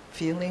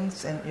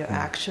feelings and your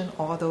action,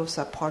 all those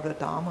are part of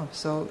Dharma.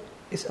 So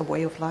it's a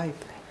way of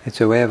life. It's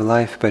a way of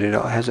life, but it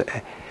has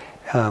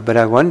but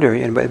I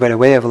wonder, but a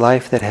way of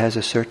life that has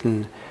a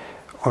certain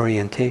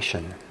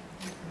orientation.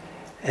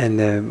 And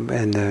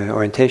the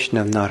orientation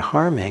of not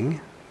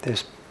harming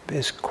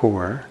is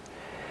core.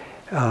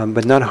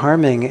 But not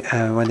harming,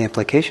 one of the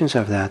implications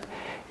of that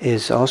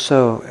is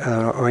also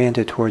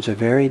oriented towards a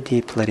very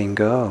deep letting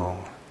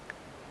go.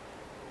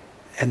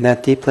 And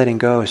that deep letting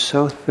go is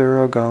so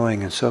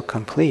thoroughgoing and so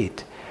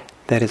complete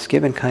that it's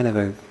given kind of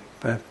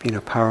a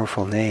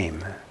powerful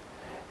name.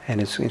 And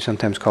it's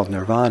sometimes called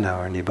nirvana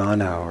or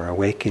nibbana or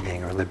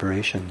awakening or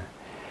liberation.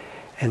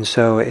 And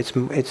so it's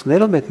a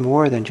little bit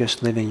more than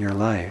just living your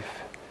life.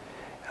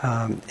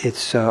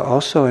 It's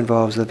also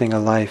involves living a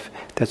life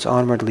that's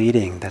onward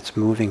leading, that's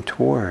moving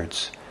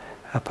towards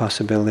a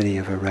possibility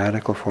of a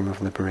radical form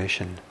of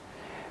liberation.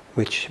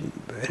 Which,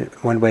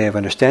 one way of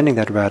understanding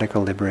that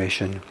radical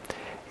liberation,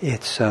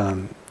 it's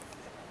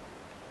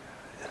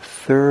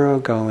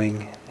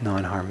thoroughgoing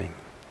non-harming.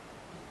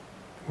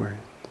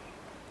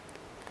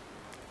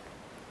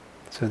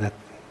 So that,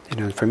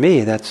 for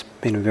me, that's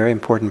been a very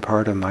important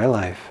part of my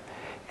life,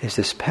 is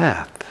this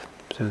path.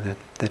 So that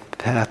the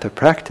path of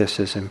practice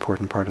is an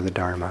important part of the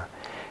Dharma.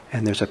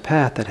 And there's a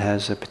path that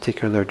has a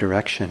particular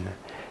direction,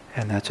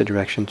 and that's a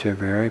direction to a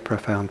very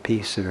profound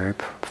peace, a very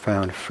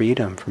profound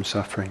freedom from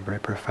suffering, very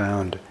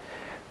profound,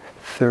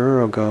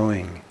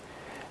 thoroughgoing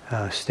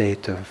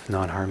state of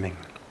non-harming.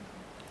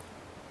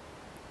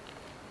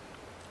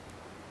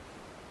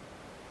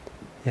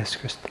 Yes,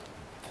 Krista?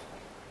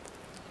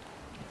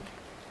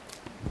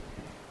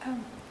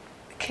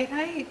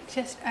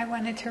 I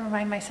wanted to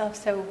remind myself,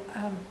 so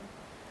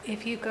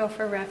if you go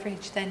for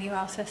refuge, then you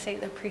also say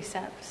the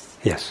precepts.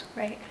 Yes.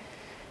 Right?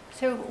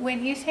 So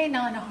when you say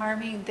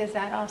non-harming, does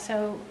that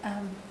also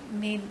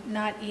mean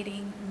not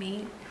eating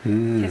meat?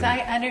 Because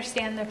I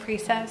understand the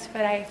precepts,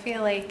 but I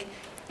feel like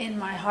in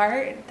my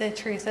heart, the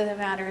truth of the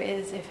matter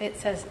is if it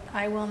says,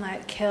 I will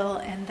not kill,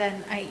 and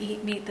then I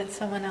eat meat that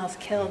someone else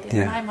killed,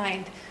 in my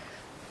mind,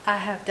 I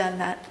have done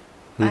that.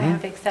 I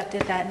have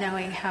accepted that,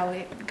 knowing how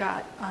it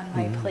got on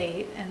my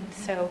plate. And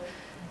so,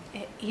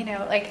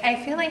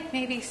 I feel like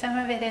maybe some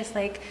of it is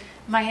like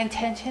my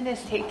intention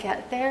is to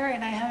get there,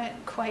 and I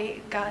haven't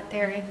quite got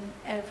there in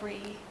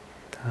every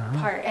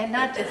part. And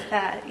not just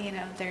that,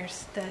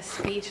 there's the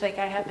speech. Like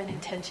I have an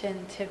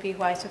intention to be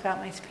wise about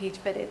my speech,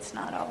 but it's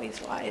not always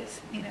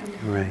wise.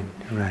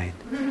 Right.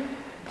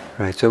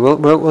 So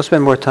we'll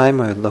spend more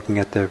time looking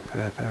at the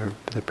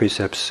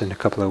precepts in a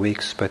couple of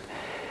weeks, but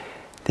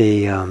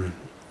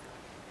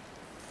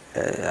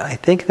I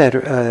think that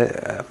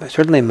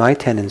certainly my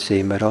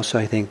tendency, but also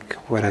I think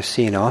what I've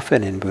seen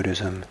often in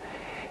Buddhism,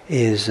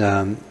 is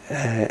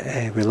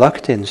a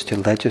reluctance to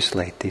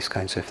legislate these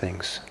kinds of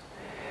things.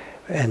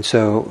 And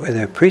so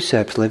the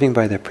precepts, living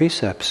by the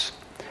precepts,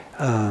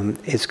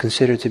 is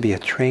considered to be a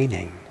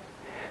training.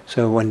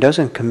 So one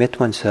doesn't commit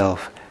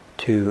oneself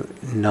to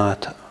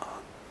not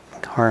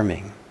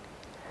harming.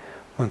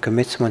 One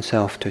commits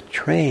oneself to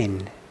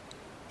train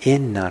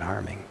in not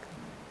harming.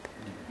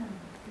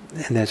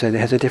 And it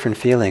has a different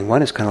feeling.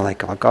 One is kind of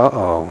like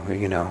uh-oh,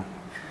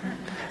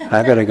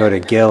 I better go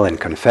to Gil and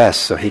confess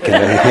so he can,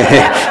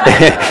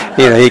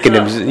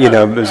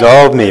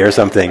 absolve me or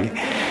something.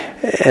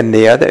 And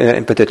the other,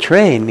 but the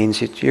train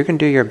means you can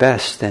do your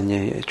best,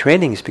 and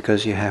training is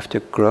because you have to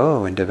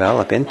grow and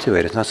develop into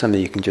it. It's not something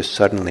you can just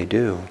suddenly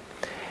do.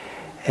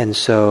 And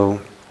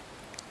so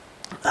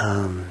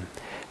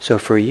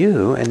for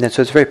you, and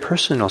so it's very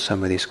personal,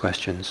 some of these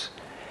questions.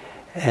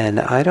 And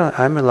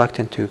I'm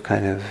reluctant to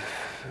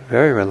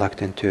very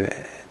reluctant to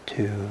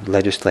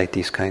legislate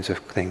these kinds of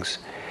things.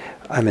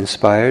 I'm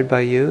inspired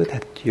by you,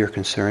 that you're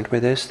concerned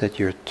with this, that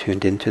you're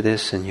tuned into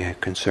this, and you're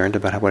concerned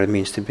about what it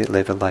means to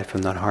live a life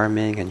of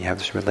non-harming, and you have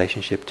this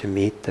relationship to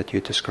meat that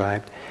you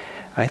described.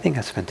 I think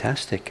that's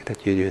fantastic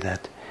that you do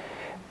that.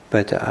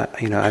 But,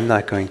 I'm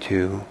not going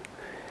to...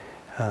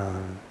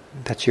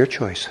 that's your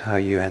choice, how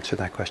you answer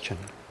that question.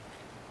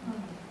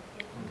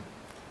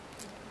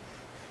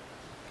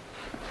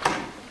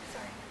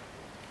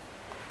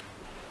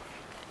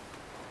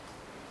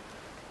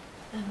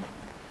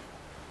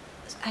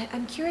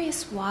 I'm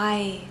curious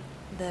why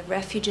the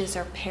refuges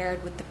are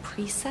paired with the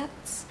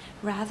precepts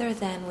rather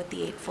than with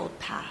the Eightfold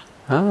Path.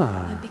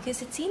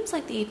 Because it seems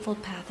like the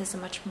Eightfold Path is a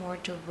much more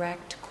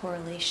direct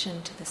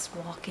correlation to this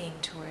walking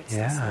towards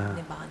this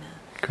nibbana.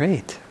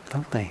 Great,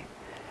 lovely.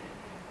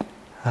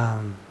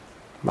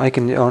 I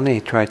can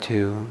only try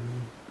to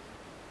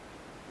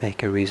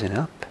make a reason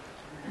up.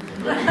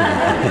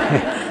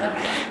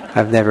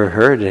 I've never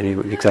heard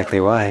exactly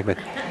why, but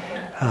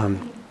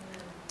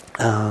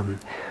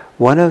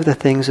One of the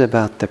things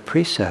about the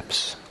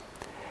precepts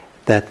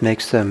that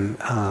makes them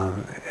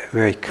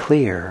very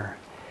clear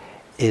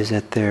is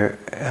that they're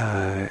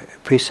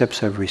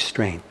precepts of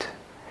restraint.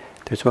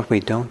 There's what we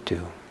don't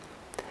do.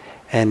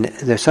 And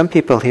there's some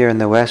people here in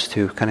the West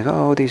who kind of go,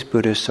 oh, these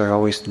Buddhists are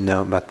always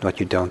know about what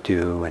you don't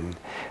do, and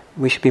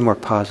we should be more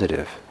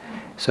positive.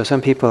 So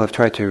some people have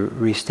tried to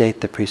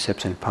restate the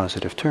precepts in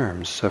positive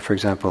terms. So for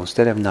example,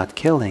 instead of not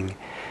killing,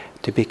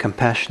 to be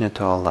compassionate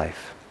to all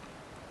life.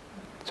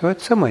 So in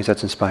some ways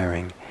that's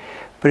inspiring.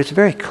 But it's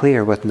very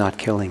clear what not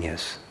killing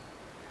is.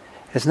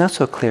 It's not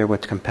so clear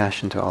what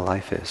compassion to all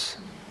life is.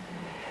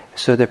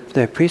 So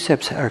the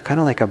precepts are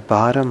kind of like a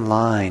bottom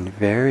line,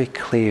 very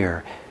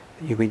clear.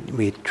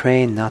 We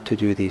train not to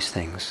do these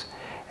things.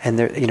 And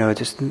there,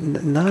 just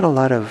not a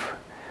lot of,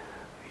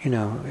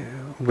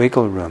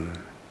 wiggle room.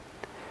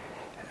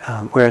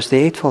 Whereas the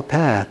Eightfold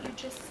Path... You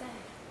just said.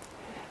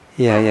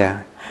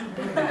 Yeah.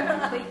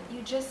 But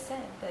you just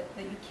said that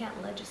you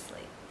can't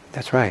legislate.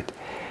 That's right.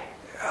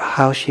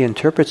 How she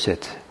interprets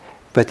it.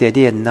 But the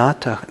idea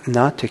not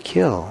to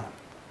kill,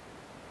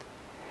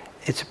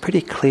 it's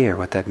pretty clear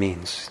what that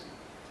means.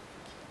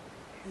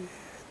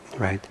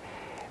 Right?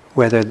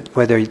 Whether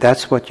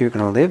that's what you're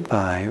going to live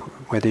by,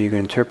 whether you're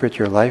going to interpret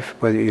your life,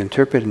 whether you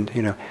interpret,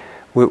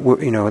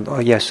 oh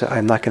yes,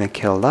 I'm not going to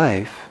kill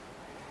life,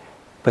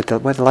 but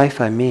what life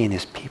I mean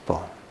is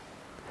people.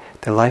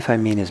 The life I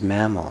mean is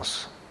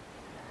mammals.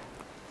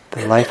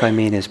 The life I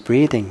mean is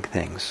breathing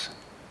things.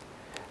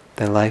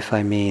 The life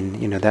I mean,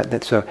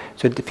 so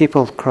the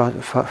people cross,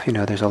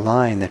 there's a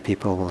line that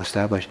people will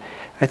establish.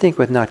 I think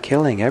with not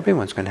killing,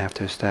 everyone's going to have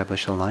to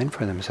establish a line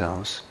for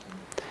themselves.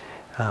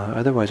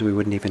 Otherwise we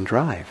wouldn't even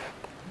drive,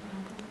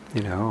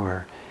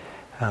 but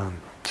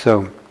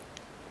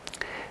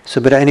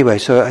anyway,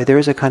 so there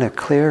is a kind of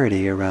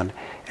clarity around,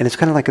 and it's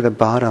kind of like the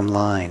bottom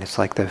line. It's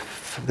like the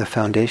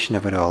foundation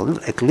of it all.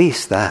 At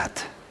least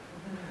that.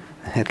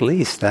 And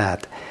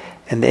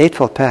the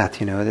Eightfold Path,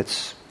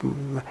 that's,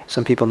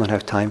 some people don't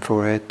have time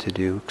for it to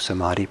do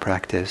samadhi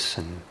practice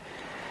and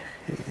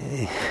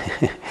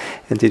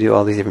to do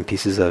all these different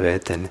pieces of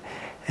it, and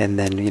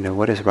then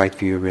what does right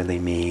view really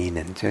mean,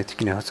 and so it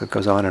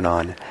goes on and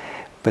on.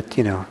 But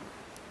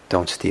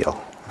don't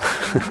steal.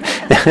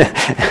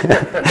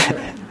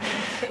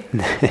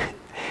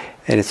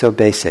 And it's so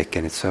basic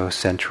and it's so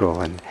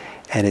central, and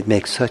it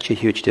makes such a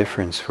huge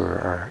difference for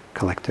our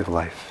collective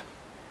life.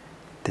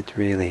 That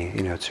really,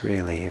 it's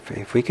really,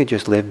 if we could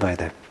just live by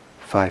the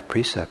 5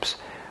 precepts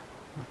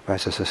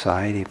as a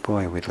society,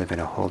 boy, we'd live in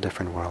a whole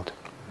different world.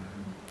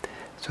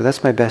 So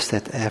that's my best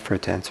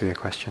effort to answer your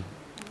question.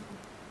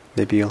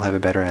 Maybe you'll have a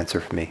better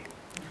answer for me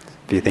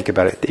if you think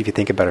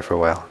about it for a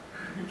while.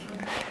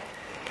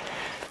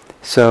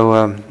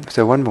 So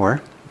one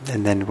more,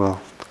 and then we'll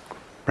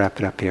wrap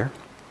it up here.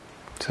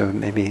 So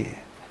maybe.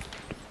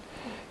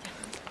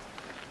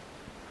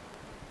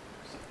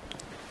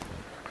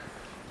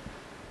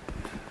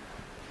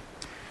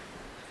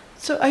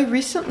 So I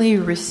recently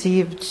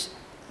received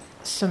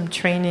some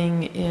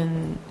training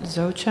in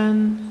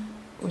Dzogchen,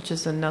 which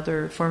is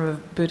another form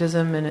of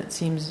Buddhism, and it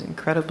seems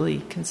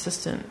incredibly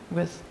consistent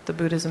with the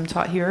Buddhism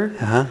taught here.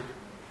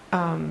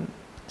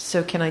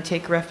 So can I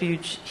take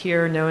refuge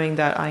here knowing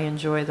that I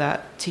enjoy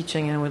that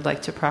teaching and would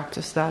like to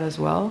practice that as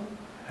well?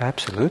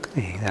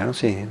 Absolutely. I don't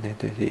see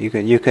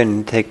you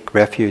can take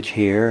refuge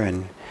here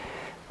and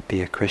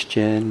be a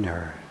Christian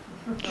or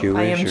Jewish.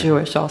 I am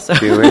Jewish also.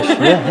 Jewish,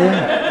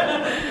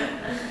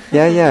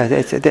 yeah.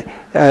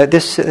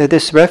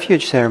 This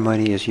refuge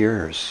ceremony is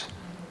yours.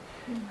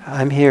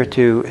 I'm here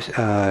to.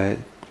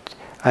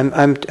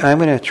 I'm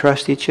going to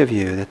trust each of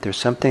you that there's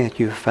something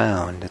that you've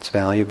found that's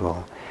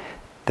valuable,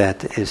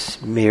 that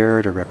is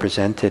mirrored or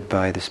represented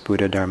by this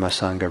Buddha Dharma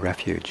Sangha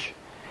refuge,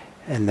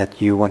 and that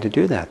you want to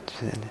do that.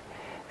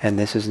 And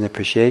this is an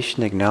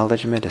appreciation,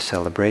 acknowledgement, a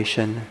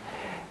celebration,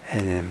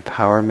 an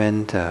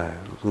empowerment,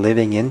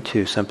 living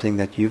into something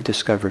that you've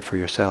discovered for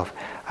yourself.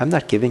 I'm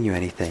not giving you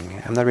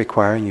anything. I'm not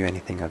requiring you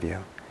anything of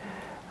you.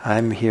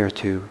 I'm here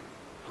to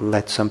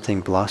let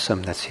something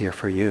blossom that's here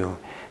for you.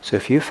 So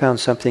if you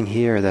found something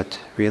here that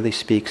really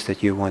speaks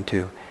that you want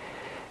to,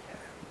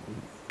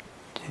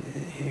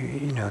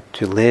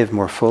 to live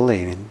more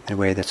fully in a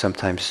way that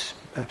sometimes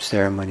a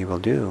ceremony will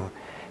do,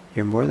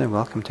 you're more than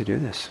welcome to do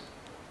this.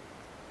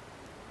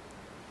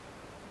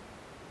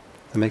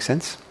 That make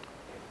sense?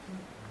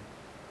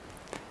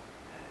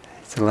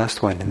 It's the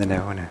last one, and then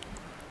I want to...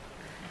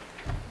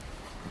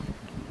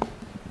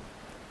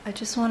 I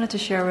just wanted to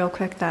share real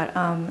quick that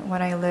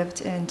when I lived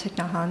in Thich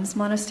Nhat Hanh's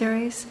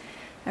monasteries,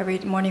 every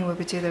morning we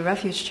would do the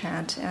refuge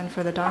chant, and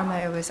for the Dharma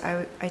it was,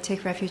 I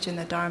take refuge in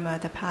the Dharma,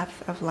 the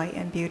path of light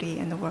and beauty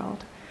in the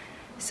world.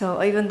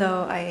 So even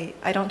though I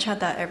don't chant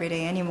that every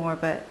day anymore,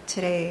 but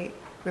today,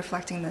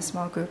 reflecting the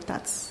small group,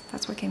 that's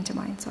what came to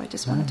mind, so I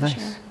just wanted to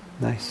share.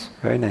 Nice,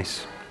 very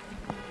nice.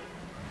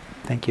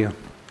 Thank you.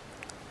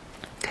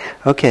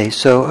 Okay,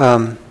 so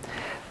I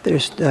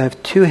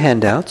have 2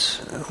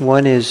 handouts.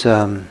 One is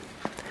a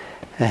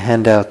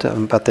handout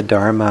about the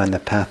Dharma and the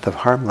path of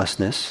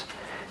harmlessness,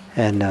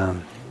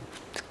 and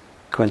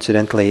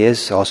coincidentally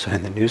is also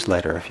in the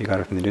newsletter, if you got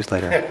it from the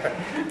newsletter.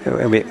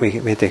 we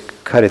had to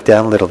cut it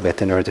down a little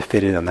bit in order to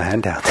fit it on the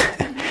handout.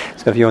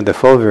 So if you want the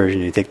full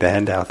version, you take the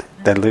handout,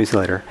 the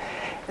newsletter.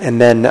 And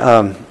then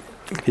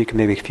if you can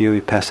maybe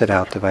pass it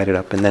out, divide it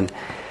up. And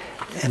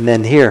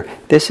then here,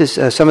 this is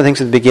some of the things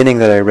at the beginning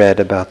that I read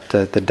about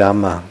the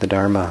Dhamma, the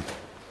Dharma.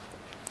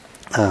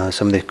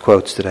 Some of the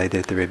quotes that I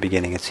did at the very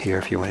beginning, it's here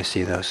if you want to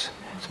see those.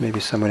 So maybe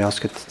someone else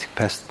could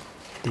pass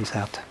these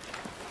out.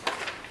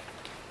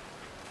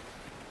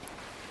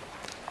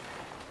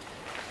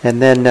 And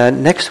then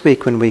next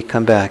week when we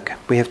come back,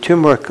 we have 2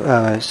 more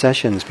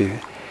sessions where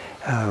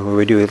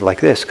we do it like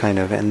this kind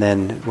of, and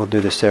then we'll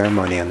do the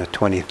ceremony on the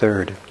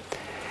 23rd.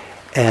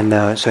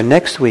 And so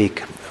next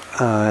week,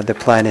 the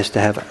plan is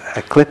to have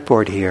a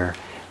clipboard here,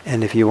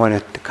 and if you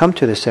want to come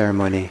to the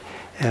ceremony,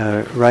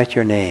 write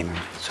your name.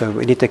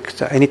 So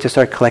I need to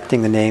start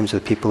collecting the names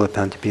of the people who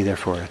plan to be there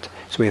for it.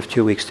 So we have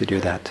 2 weeks to do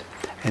that.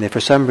 And if for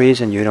some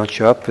reason you don't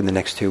show up for the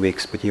next 2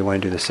 weeks, but you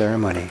want to do the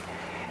ceremony,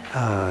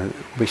 I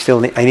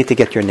need to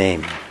get your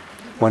name,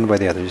 one way or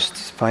the other.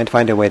 Just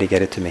find a way to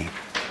get it to me.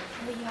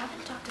 But you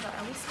haven't talked about,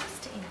 are we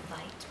supposed to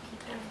invite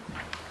people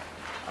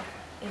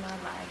in our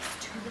lives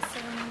to the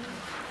ceremony?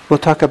 We'll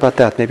talk about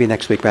that maybe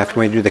next week after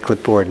we do the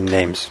clipboard and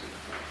names.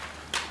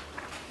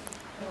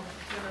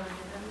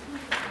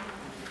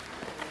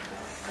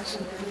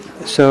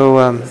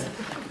 So,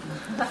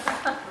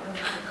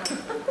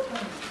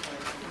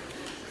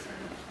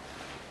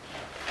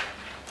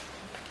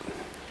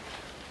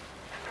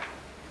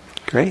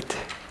 great.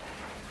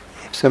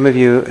 If some of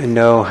you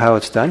know how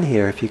it's done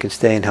here, if you can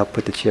stay and help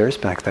put the chairs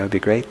back, that would be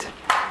great.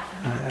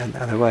 And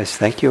otherwise,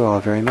 thank you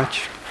all very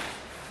much.